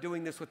was not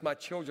doing this with my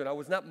children. I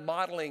was not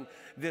modeling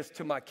this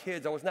to my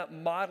kids. I was not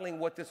modeling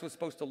what this was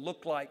supposed to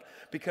look like,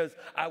 because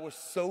I was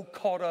so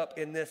caught up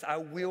in this. I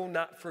will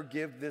not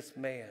forgive this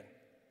man.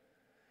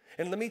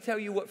 And let me tell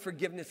you what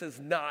forgiveness is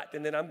not,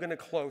 and then I'm going to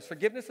close.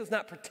 Forgiveness is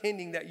not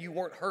pretending that you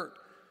weren't hurt,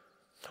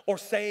 or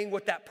saying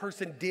what that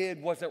person did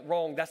wasn't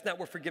wrong. That's not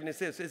what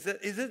forgiveness is. It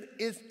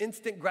is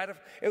instant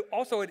gratification.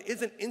 Also, it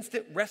isn't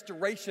instant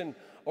restoration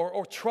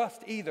or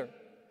trust either.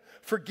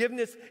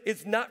 Forgiveness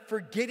is not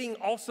forgetting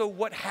also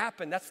what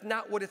happened. That's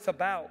not what it's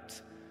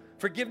about.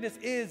 Forgiveness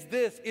is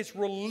this. It's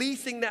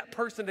releasing that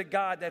person to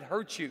God that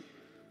hurt you.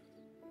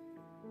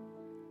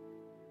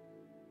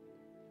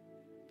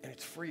 And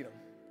it's freedom.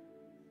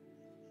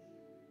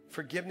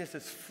 Forgiveness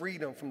is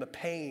freedom from the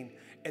pain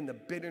and the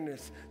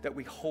bitterness that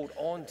we hold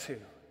on to.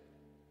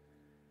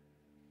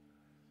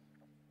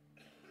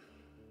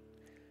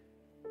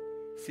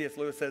 C.S.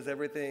 Lewis says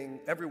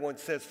everyone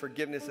says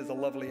forgiveness is a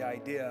lovely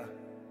idea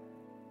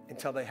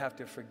until they have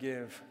to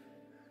forgive.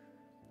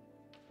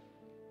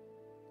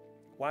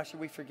 Why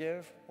should we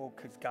forgive? Well,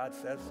 because God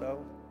says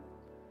so.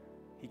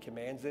 He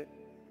commands it.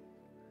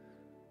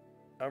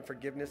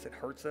 Unforgiveness, it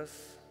hurts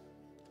us.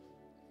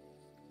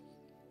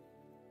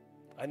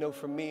 I know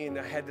for me, and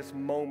I had this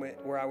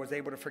moment where I was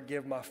able to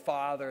forgive my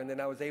father, and then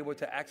I was able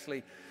to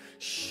actually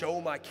show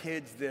my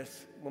kids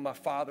this when my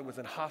father was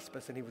in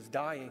hospice and he was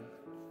dying.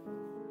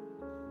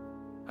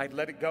 I'd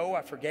let it go.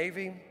 I forgave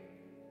him.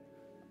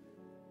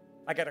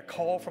 I got a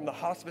call from the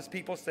hospice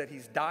people, said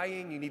he's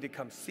dying. You need to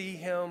come see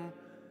him.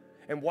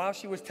 And while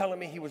she was telling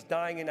me he was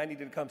dying and I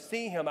needed to come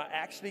see him, I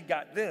actually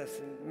got this.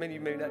 And many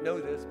of you may not know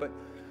this, but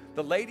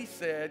the lady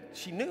said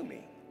she knew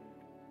me.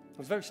 It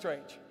was very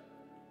strange.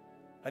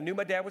 I knew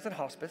my dad was in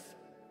hospice.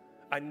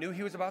 I knew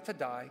he was about to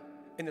die.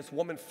 And this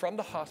woman from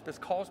the hospice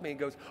calls me and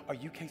goes, are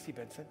you Casey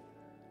Benson?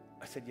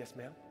 I said, yes,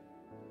 ma'am.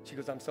 She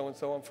goes, I'm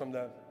so-and-so. I'm from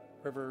the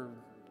River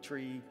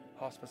Tree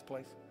hospice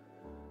place.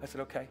 I said,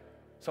 okay.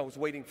 So I was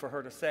waiting for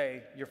her to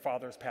say, your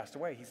father has passed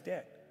away. He's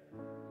dead.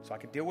 So I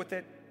could deal with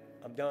it.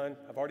 I'm done.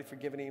 I've already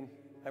forgiven him.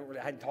 I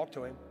hadn't talked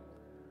to him.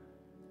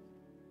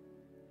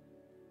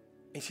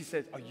 And she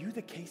said, are you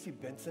the Casey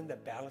Benson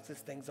that balances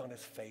things on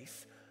his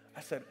face? I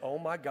said, oh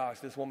my gosh,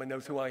 this woman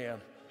knows who I am.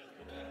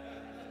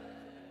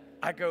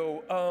 I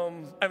go,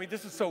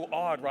 this is so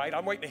odd, right?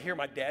 I'm waiting to hear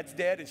my dad's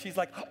dead. And she's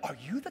like, are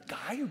you the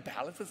guy who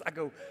balances? I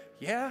go,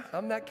 yeah,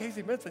 I'm that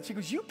Casey Benson. She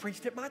goes, you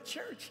preached at my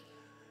church.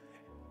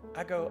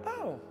 I go,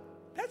 oh,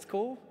 that's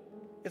cool.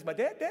 Is my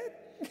dad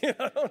dead?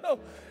 I don't know.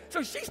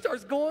 So she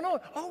starts going on.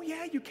 Oh,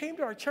 yeah, you came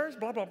to our church,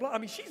 blah, blah, blah.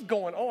 She's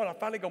going on. I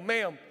finally go,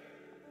 ma'am,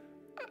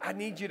 I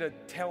need you to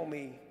tell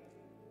me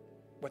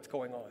what's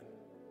going on.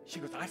 She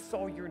goes, I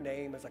saw your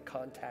name as a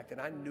contact, and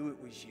I knew it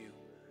was you.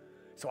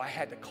 So I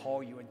had to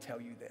call you and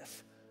tell you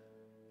this.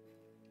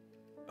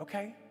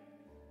 Okay,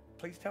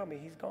 please tell me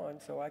he's gone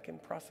so I can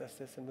process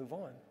this and move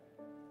on.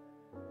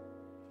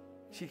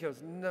 She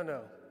goes,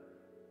 no.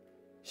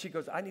 She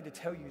goes, I need to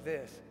tell you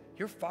this.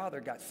 Your father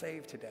got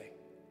saved today.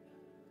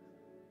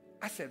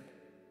 I said,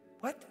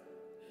 what?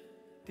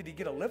 Did he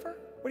get a liver?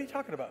 What are you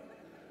talking about?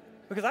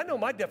 Because I know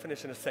my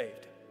definition of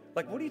saved.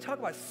 Like, what are you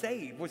talking about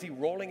saved? Was he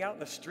rolling out in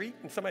the street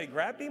and somebody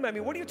grabbed him?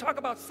 What do you talk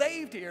about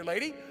saved here,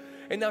 lady?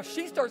 And now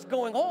she starts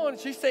going on.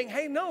 She's saying,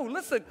 hey, no,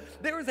 listen,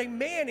 there is a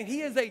man and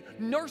he is a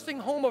nursing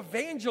home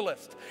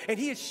evangelist. And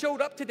he has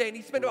showed up today and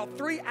he spent about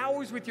 3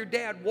 hours with your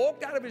dad,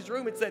 walked out of his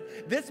room and said,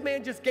 this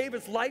man just gave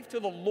his life to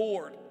the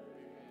Lord.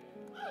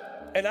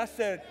 And I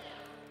said,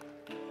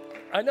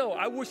 I know,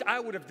 I wish I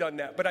would have done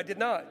that, but I did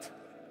not.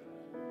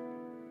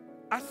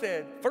 I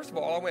said, first of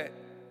all, I went,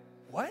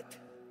 what?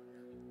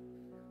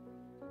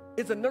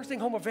 Is a nursing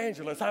home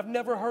evangelist. I've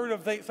never heard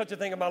of such a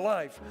thing in my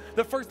life.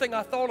 The first thing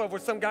I thought of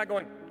was some guy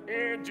going,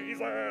 in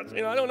Jesus.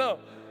 I don't know.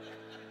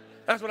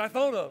 That's what I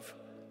thought of.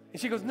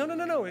 And she goes,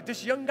 no.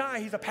 This young guy,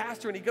 he's a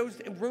pastor, and he goes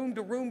room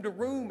to room to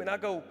room. And I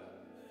go,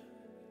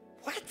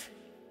 what?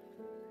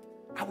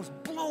 I was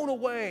blown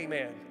away,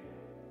 man.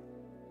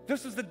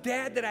 This was the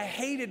dad that I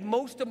hated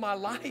most of my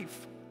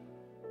life.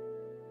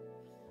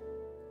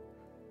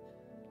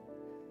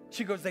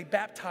 She goes, they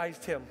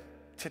baptized him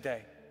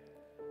today.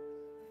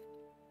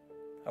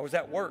 I was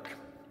at work.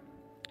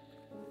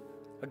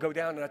 I go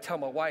down and I tell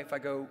my wife, I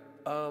go,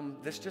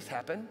 this just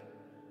happened.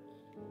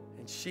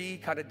 And she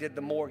kind of did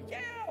the more,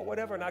 yeah,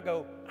 whatever. And I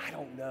go, I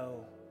don't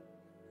know.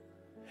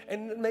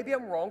 And maybe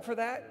I'm wrong for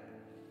that.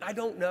 I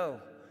don't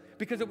know.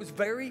 Because it was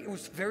very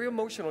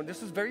emotional, and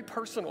this is very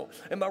personal.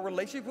 And my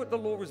relationship with the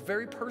Lord was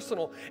very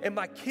personal. And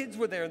my kids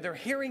were there, and they're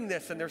hearing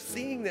this, and they're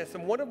seeing this.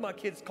 And one of my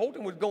kids,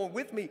 Colton, was going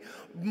with me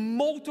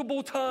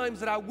multiple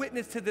times that I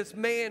witnessed to this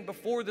man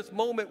before this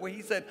moment where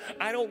he said,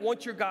 I don't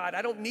want your God.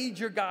 I don't need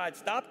your God.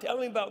 Stop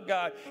telling me about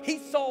God. He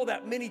saw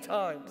that many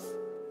times.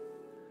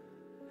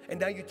 And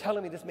now you're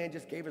telling me this man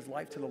just gave his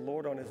life to the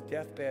Lord on his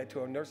deathbed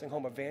to a nursing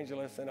home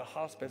evangelist and a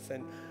hospice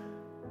in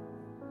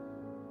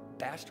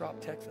Bastrop,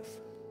 Texas.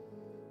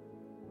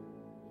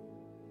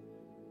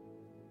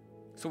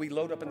 So we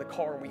load up in the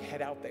car and we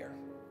head out there.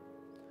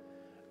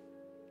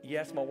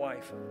 Yes, my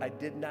wife, I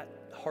did not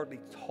hardly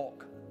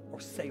talk or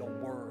say a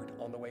word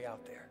on the way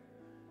out there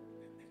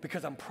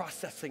because I'm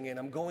processing it.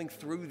 I'm going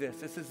through this.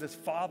 This is this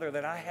father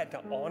that I had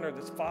to honor,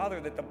 this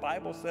father that the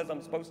Bible says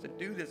I'm supposed to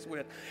do this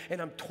with.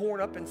 And I'm torn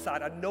up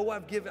inside. I know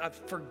I've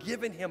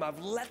forgiven him. I've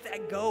let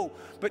that go.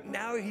 But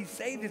now he's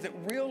saved. Is it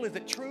real? Is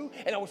it true?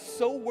 And I was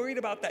so worried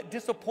about that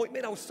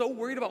disappointment. I was so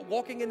worried about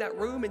walking in that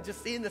room and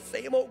just seeing the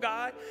same old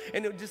guy.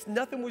 And it just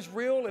nothing was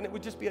real and it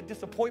would just be a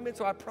disappointment.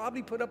 So I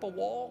probably put up a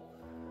wall.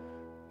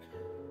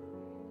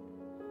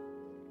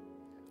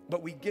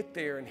 But we get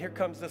there and here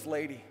comes this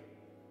lady.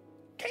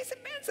 Casey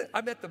Benson.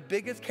 I met the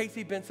biggest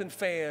Casey Benson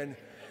fan,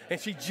 and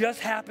she just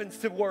happens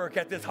to work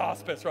at this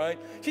hospice, right?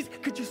 She's,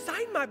 could you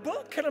sign my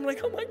book? And I'm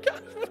like, oh my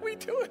gosh, what are we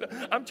doing?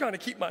 I'm trying to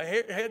keep my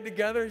head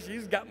together.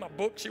 She's got my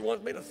book. She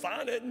wants me to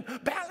sign it and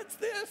balance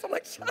this. I'm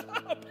like, shut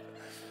up.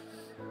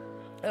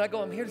 And I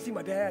go, I'm here to see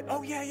my dad.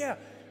 Oh, yeah.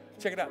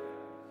 Check it out.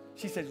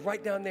 She says,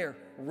 right down there,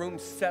 room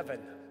 7.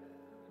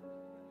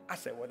 I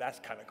said, well, that's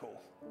kind of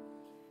cool.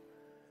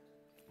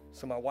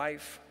 So my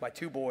wife, my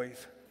 2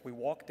 boys, we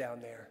walk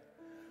down there.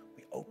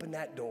 We open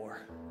that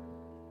door.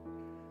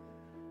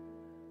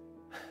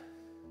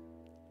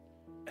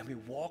 And we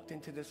walked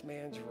into this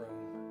man's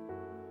room.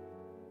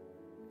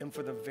 And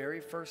for the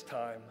very first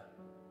time,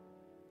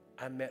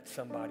 I met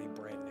somebody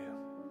brand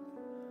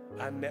new.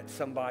 I met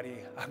somebody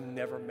I've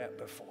never met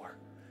before.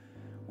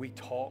 We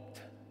talked.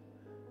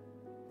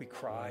 We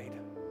cried.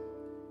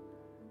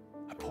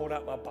 I pulled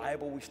out my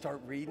Bible. We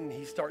start reading.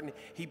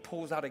 He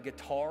pulls out a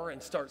guitar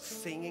and starts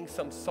singing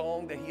some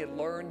song that he had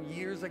learned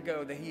years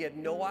ago that he had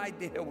no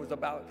idea was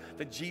about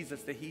the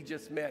Jesus that he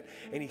just met.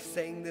 And he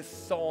sang this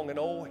song, an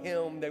old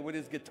hymn that with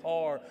his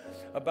guitar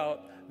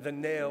about the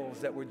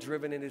nails that were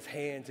driven in his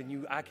hands.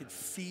 And I could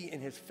see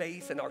in his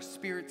face and our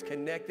spirits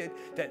connected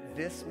that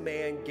this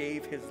man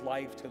gave his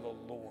life to the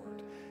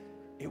Lord.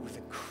 It was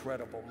an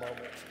incredible moment.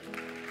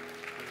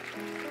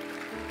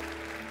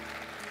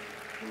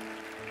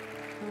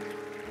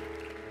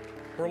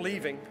 We're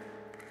leaving.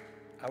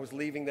 I was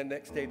leaving the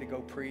next day to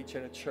go preach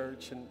at a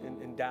church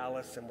in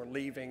Dallas, and we're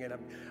leaving, and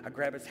I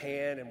grabbed his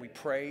hand, and we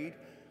prayed.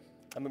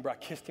 I remember I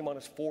kissed him on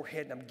his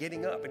forehead, and I'm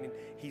getting up, and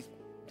he's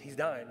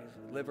dying.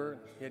 His liver,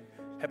 he had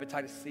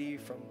hepatitis C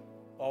from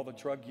all the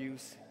drug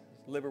use.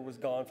 His liver was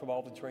gone from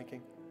all the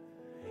drinking.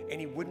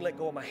 And he wouldn't let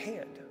go of my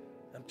hand.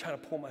 I'm trying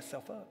to pull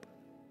myself up.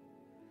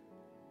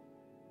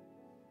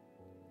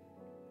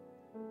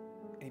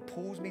 And he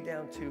pulls me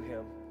down to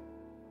him.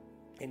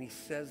 And he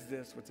says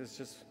this, which is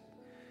just,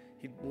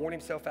 he'd worn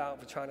himself out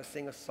for trying to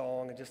sing a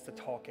song and just to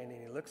talk in.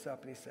 And he looks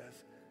up and he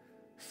says,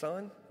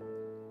 son,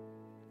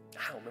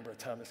 I don't remember a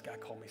time this guy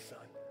called me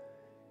son.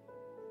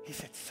 He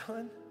said,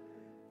 son,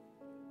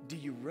 do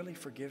you really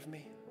forgive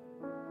me?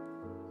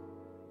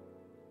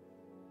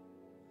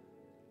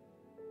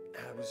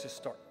 And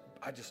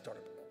I just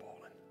started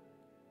bawling.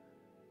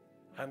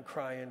 I'm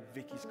crying,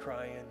 Vicky's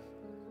crying,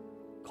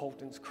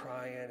 Colton's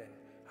crying, and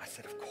I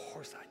said, of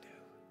course I do.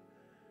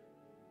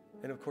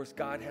 And of course,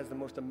 God has the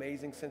most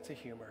amazing sense of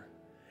humor.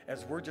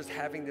 As we're just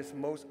having this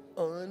most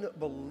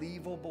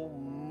unbelievable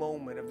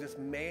moment of this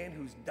man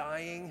who's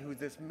dying,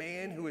 this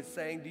man who is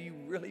saying, do you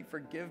really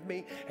forgive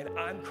me? And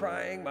I'm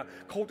crying,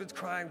 Colton's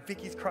crying,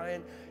 Vicky's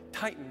crying.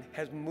 Titan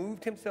has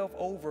moved himself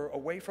over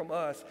away from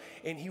us,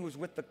 and he was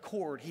with the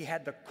cord. He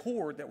had the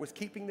cord that was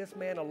keeping this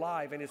man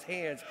alive in his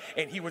hands,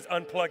 and he was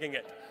unplugging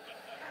it.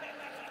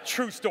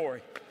 True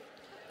story.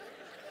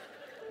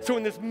 So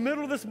in this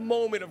middle of this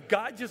moment of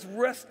God just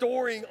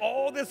restoring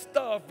all this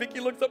stuff, Vicky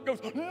looks up and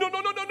goes,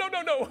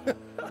 no.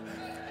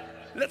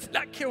 Let's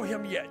not kill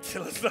him yet.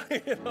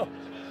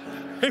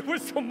 It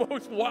was the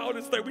most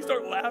wildest thing. We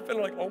start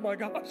laughing like, oh my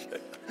gosh.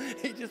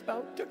 He just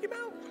took him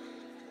out.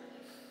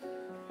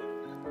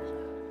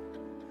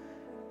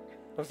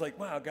 I was like,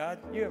 wow, God,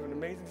 you have an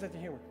amazing sense of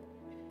humor.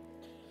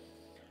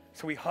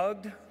 So we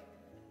hugged,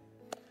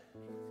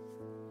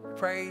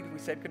 prayed, we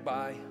said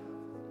goodbye.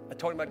 I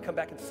told him I'd come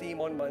back and see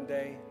him on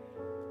Monday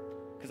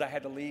because I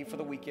had to leave for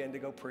the weekend to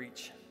go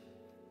preach.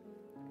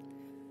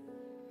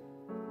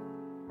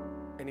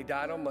 And he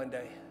died on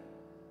Monday.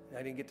 And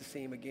I didn't get to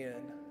see him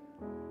again.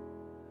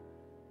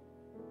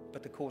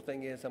 But the cool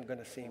thing is I'm going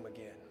to see him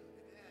again.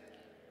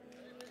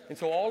 And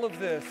so all of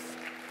this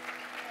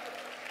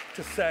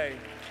to say,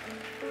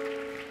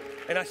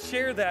 and I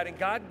share that, and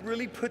God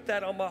really put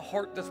that on my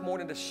heart this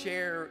morning to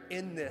share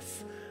in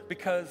this.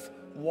 Because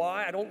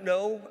why? I don't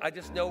know. I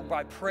just know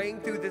by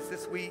praying through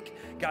this week,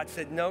 God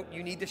said, no,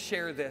 you need to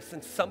share this.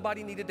 And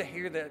somebody needed to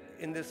hear that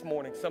in this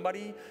morning.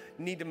 Somebody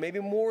needed, maybe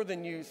more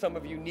than you, some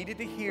of you needed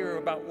to hear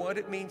about what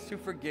it means to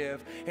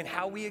forgive and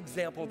how we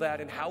example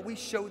that and how we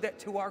show that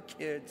to our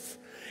kids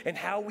and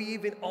how we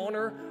even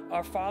honor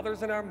our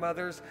fathers and our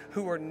mothers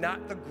who are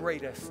not the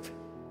greatest.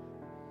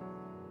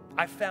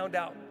 I found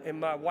out, and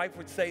my wife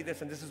would say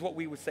this, and this is what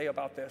we would say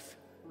about this.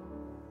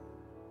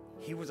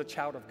 He was a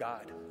child of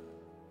God.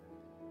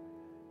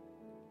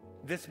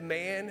 This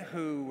man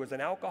who was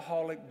an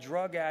alcoholic,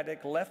 drug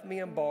addict, left me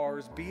in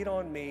bars, beat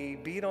on me,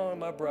 beat on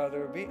my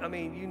brother,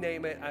 you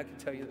name it, I can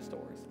tell you the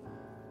stories.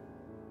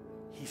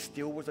 He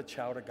still was a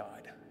child of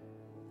God.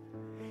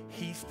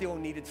 He still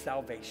needed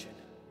salvation.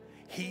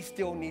 He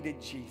still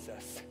needed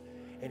Jesus,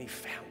 and he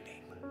found him.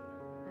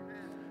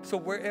 So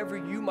wherever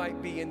you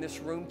might be in this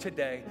room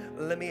today,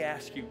 let me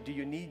ask you, do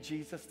you need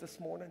Jesus this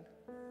morning?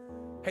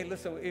 Hey,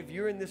 listen, if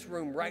you're in this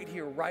room right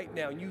here, right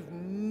now, and you've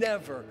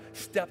never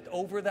stepped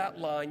over that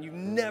line, you've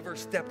never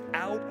stepped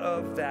out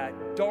of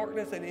that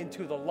darkness and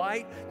into the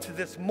light, to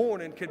this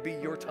morning could be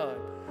your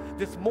time.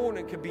 This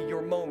morning could be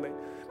your moment.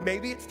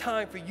 Maybe it's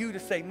time for you to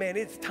say, man,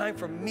 it's time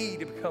for me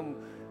to become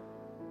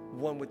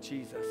one with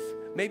Jesus.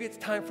 Maybe it's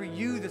time for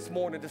you this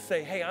morning to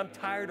say, hey, I'm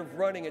tired of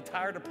running and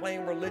tired of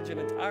playing religion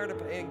and tired of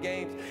playing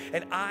games,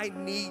 and I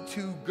need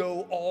to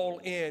go all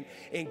in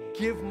and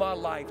give my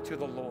life to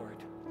the Lord.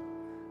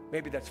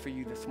 Maybe that's for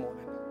you this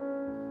morning.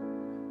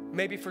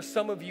 Maybe for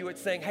some of you,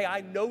 it's saying, hey,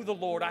 I know the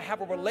Lord. I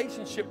have a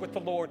relationship with the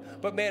Lord,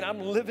 but man, I'm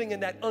living in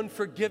that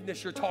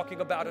unforgiveness you're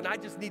talking about, and I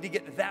just need to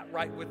get that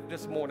right with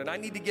this morning. I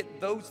need to get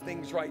those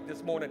things right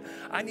this morning.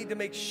 I need to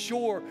make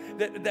sure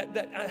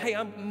that hey,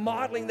 I'm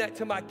modeling that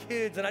to my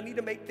kids, and I need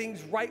to make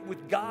things right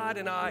with God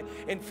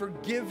and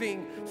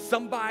forgiving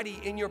somebody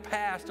in your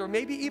past, or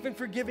maybe even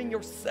forgiving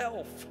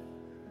yourself.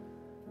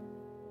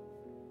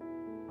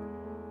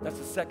 That's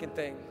the second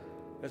thing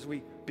as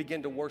we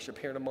begin to worship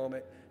here in a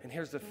moment. And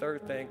here's the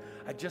third thing.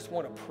 I just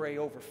want to pray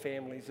over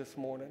families this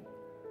morning.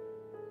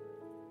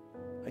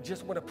 I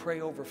just want to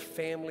pray over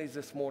families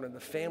this morning, the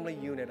family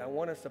unit. I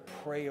want us to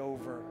pray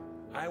over.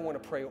 I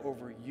want to pray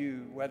over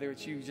you, whether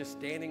it's you just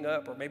standing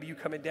up or maybe you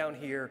coming down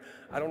here.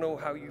 I don't know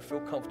how you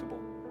feel comfortable.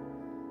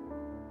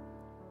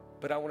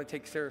 But I want to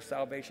take Sarah's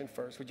salvation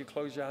first. Would you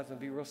close your eyes and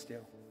be real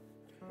still?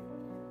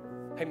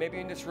 Hey, maybe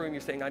in this room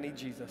you're saying, I need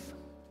Jesus.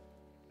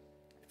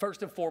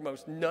 First and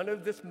foremost, none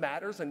of this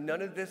matters and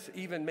none of this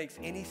even makes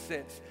any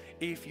sense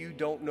if you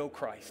don't know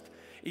Christ,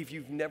 if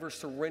you've never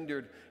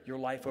surrendered your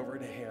life over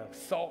to him,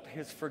 sought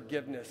his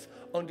forgiveness,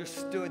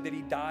 understood that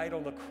he died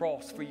on the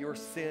cross for your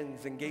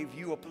sins and gave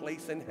you a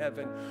place in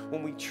heaven.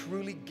 When we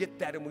truly get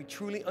that and we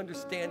truly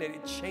understand it,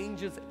 it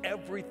changes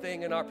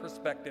everything in our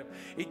perspective.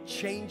 It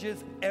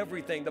changes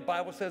everything. The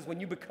Bible says when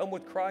you become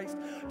with Christ,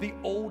 the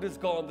old is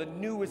gone, the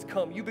new has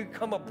come. You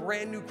become a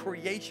brand new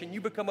creation. You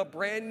become a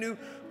brand new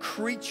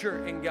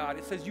creature in God.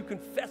 It says you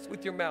confess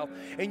with your mouth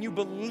and you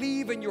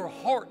believe in your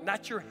heart,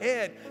 not your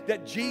head,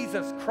 that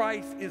Jesus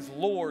Christ is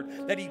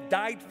Lord, that he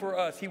died for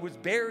us, he was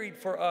buried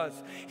for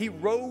us, he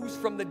rose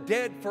from the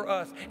dead for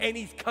us, and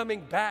he's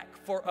coming back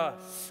for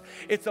us.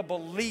 It's a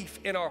belief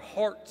in our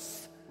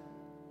hearts.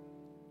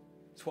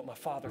 It's what my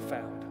father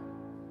found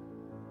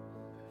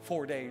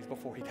 4 days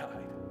before he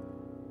died.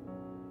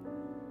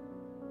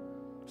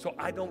 So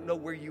I don't know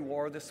where you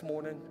are this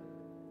morning,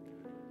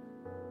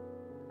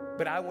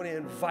 but I want to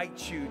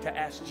invite you to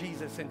ask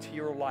Jesus into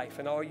your life.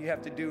 And all you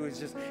have to do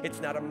is it's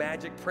not a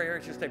magic prayer.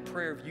 It's just a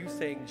prayer of you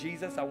saying,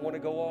 Jesus, I want to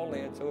go all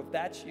in. So if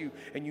that's you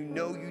and you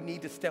know you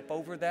need to step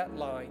over that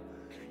line,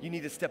 you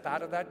need to step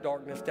out of that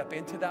darkness, step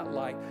into that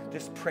light,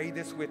 just pray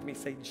this with me.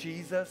 Say,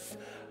 Jesus,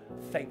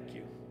 thank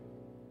you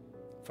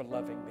for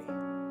loving me.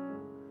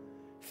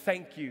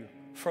 Thank you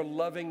for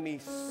loving me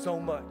so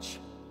much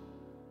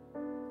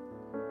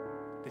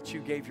that you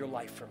gave your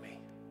life for me.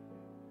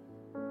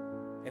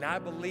 And I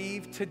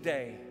believe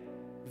today,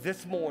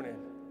 this morning,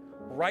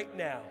 right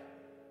now,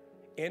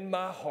 in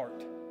my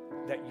heart,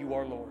 that you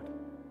are Lord,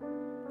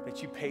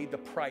 that you paid the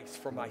price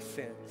for my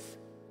sins.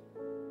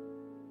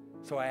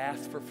 So I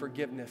ask for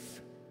forgiveness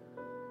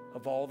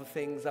of all the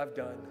things I've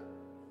done.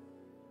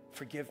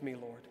 Forgive me,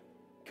 Lord.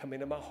 Come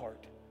into my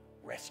heart.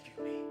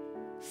 Rescue me.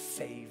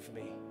 Save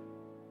me.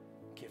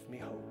 Give me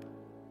hope.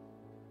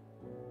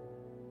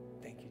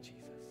 Thank you, Jesus.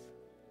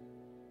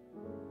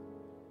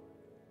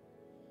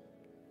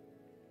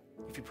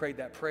 If you prayed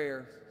that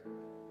prayer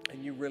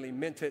and you really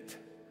meant it,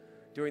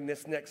 during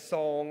this next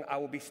song, I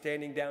will be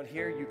standing down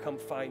here. You come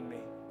find me.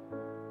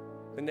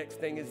 The next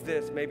thing is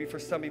this. Maybe for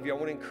some of you, I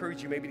want to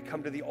encourage you maybe to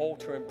come to the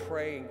altar and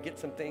pray and get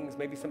some things,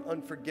 maybe some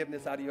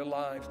unforgiveness out of your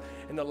lives.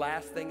 And the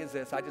last thing is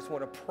this. I just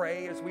want to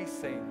pray as we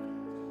sing.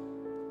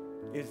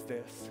 is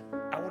this.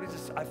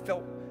 I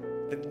felt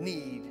the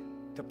need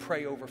to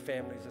pray over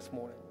families this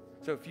morning.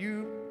 So if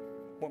you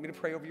want me to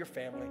pray over your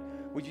family,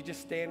 would you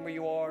just stand where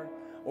you are?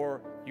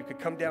 Or you could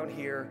come down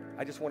here.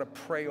 I just want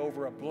to pray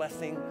over a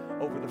blessing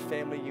over the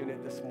family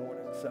unit this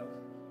morning. So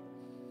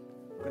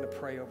I'm going to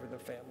pray over the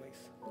families.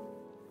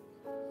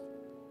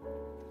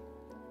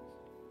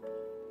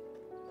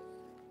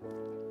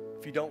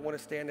 If you don't want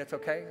to stand, that's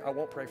okay. I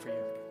won't pray for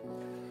you.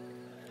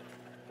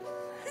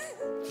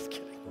 Just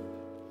kidding.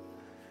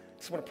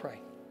 Just want to pray.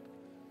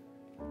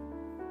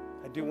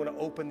 I do want to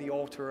open the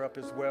altar up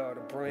as well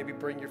to maybe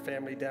bring your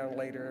family down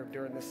later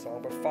during this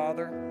song. But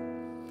Father,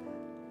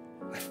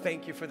 I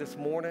thank you for this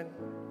morning.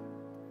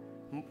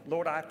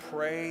 Lord, I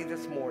pray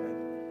this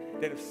morning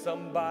that if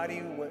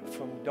somebody went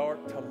from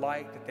dark to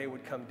light, that they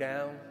would come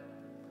down.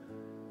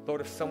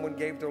 Lord, if someone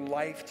gave their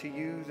life to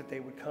you, that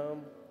they would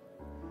come.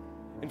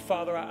 And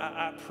Father,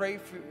 I pray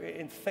for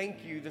and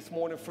thank you this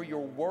morning for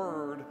your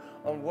word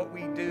on what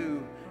we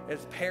do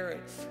as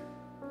parents.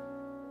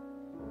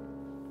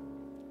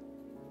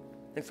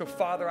 And so,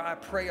 Father, I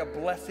pray a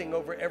blessing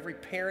over every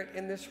parent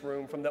in this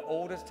room, from the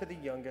oldest to the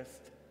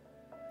youngest.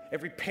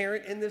 Every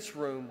parent in this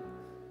room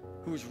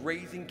who's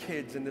raising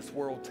kids in this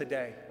world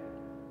today.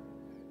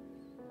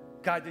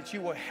 God, that you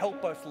will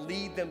help us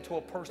lead them to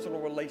a personal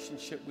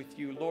relationship with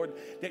you. Lord,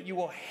 that you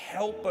will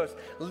help us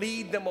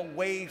lead them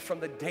away from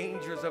the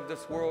dangers of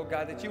this world.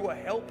 God, that you will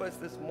help us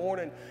this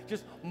morning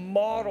just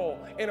model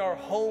in our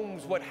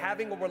homes what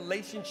having a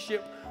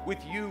relationship with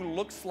you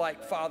looks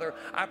like, Father.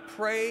 I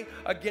pray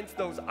against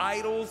those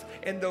idols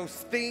and those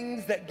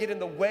things that get in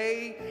the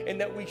way and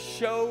that we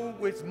show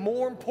is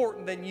more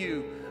important than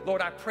you.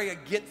 Lord, I pray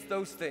against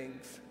those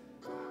things.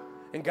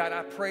 And God,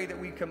 I pray that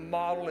we can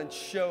model and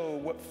show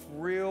what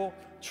real,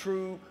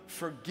 true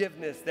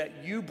forgiveness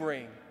that you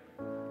bring.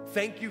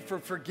 Thank you for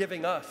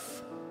forgiving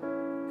us.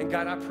 And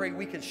God, I pray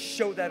we can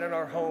show that in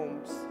our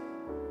homes,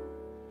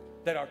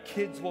 that our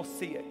kids will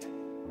see it,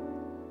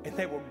 and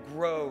they will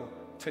grow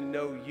to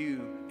know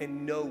you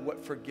and know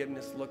what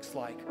forgiveness looks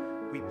like.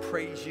 We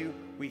praise you.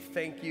 We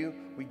thank you.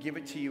 We give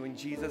it to you in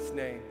Jesus'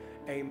 name.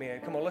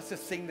 Amen. Come on, let's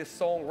just sing this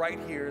song right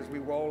here as we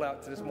roll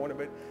out to this morning.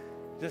 But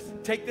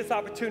just take this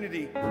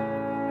opportunity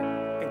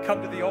and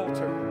come to the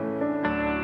altar.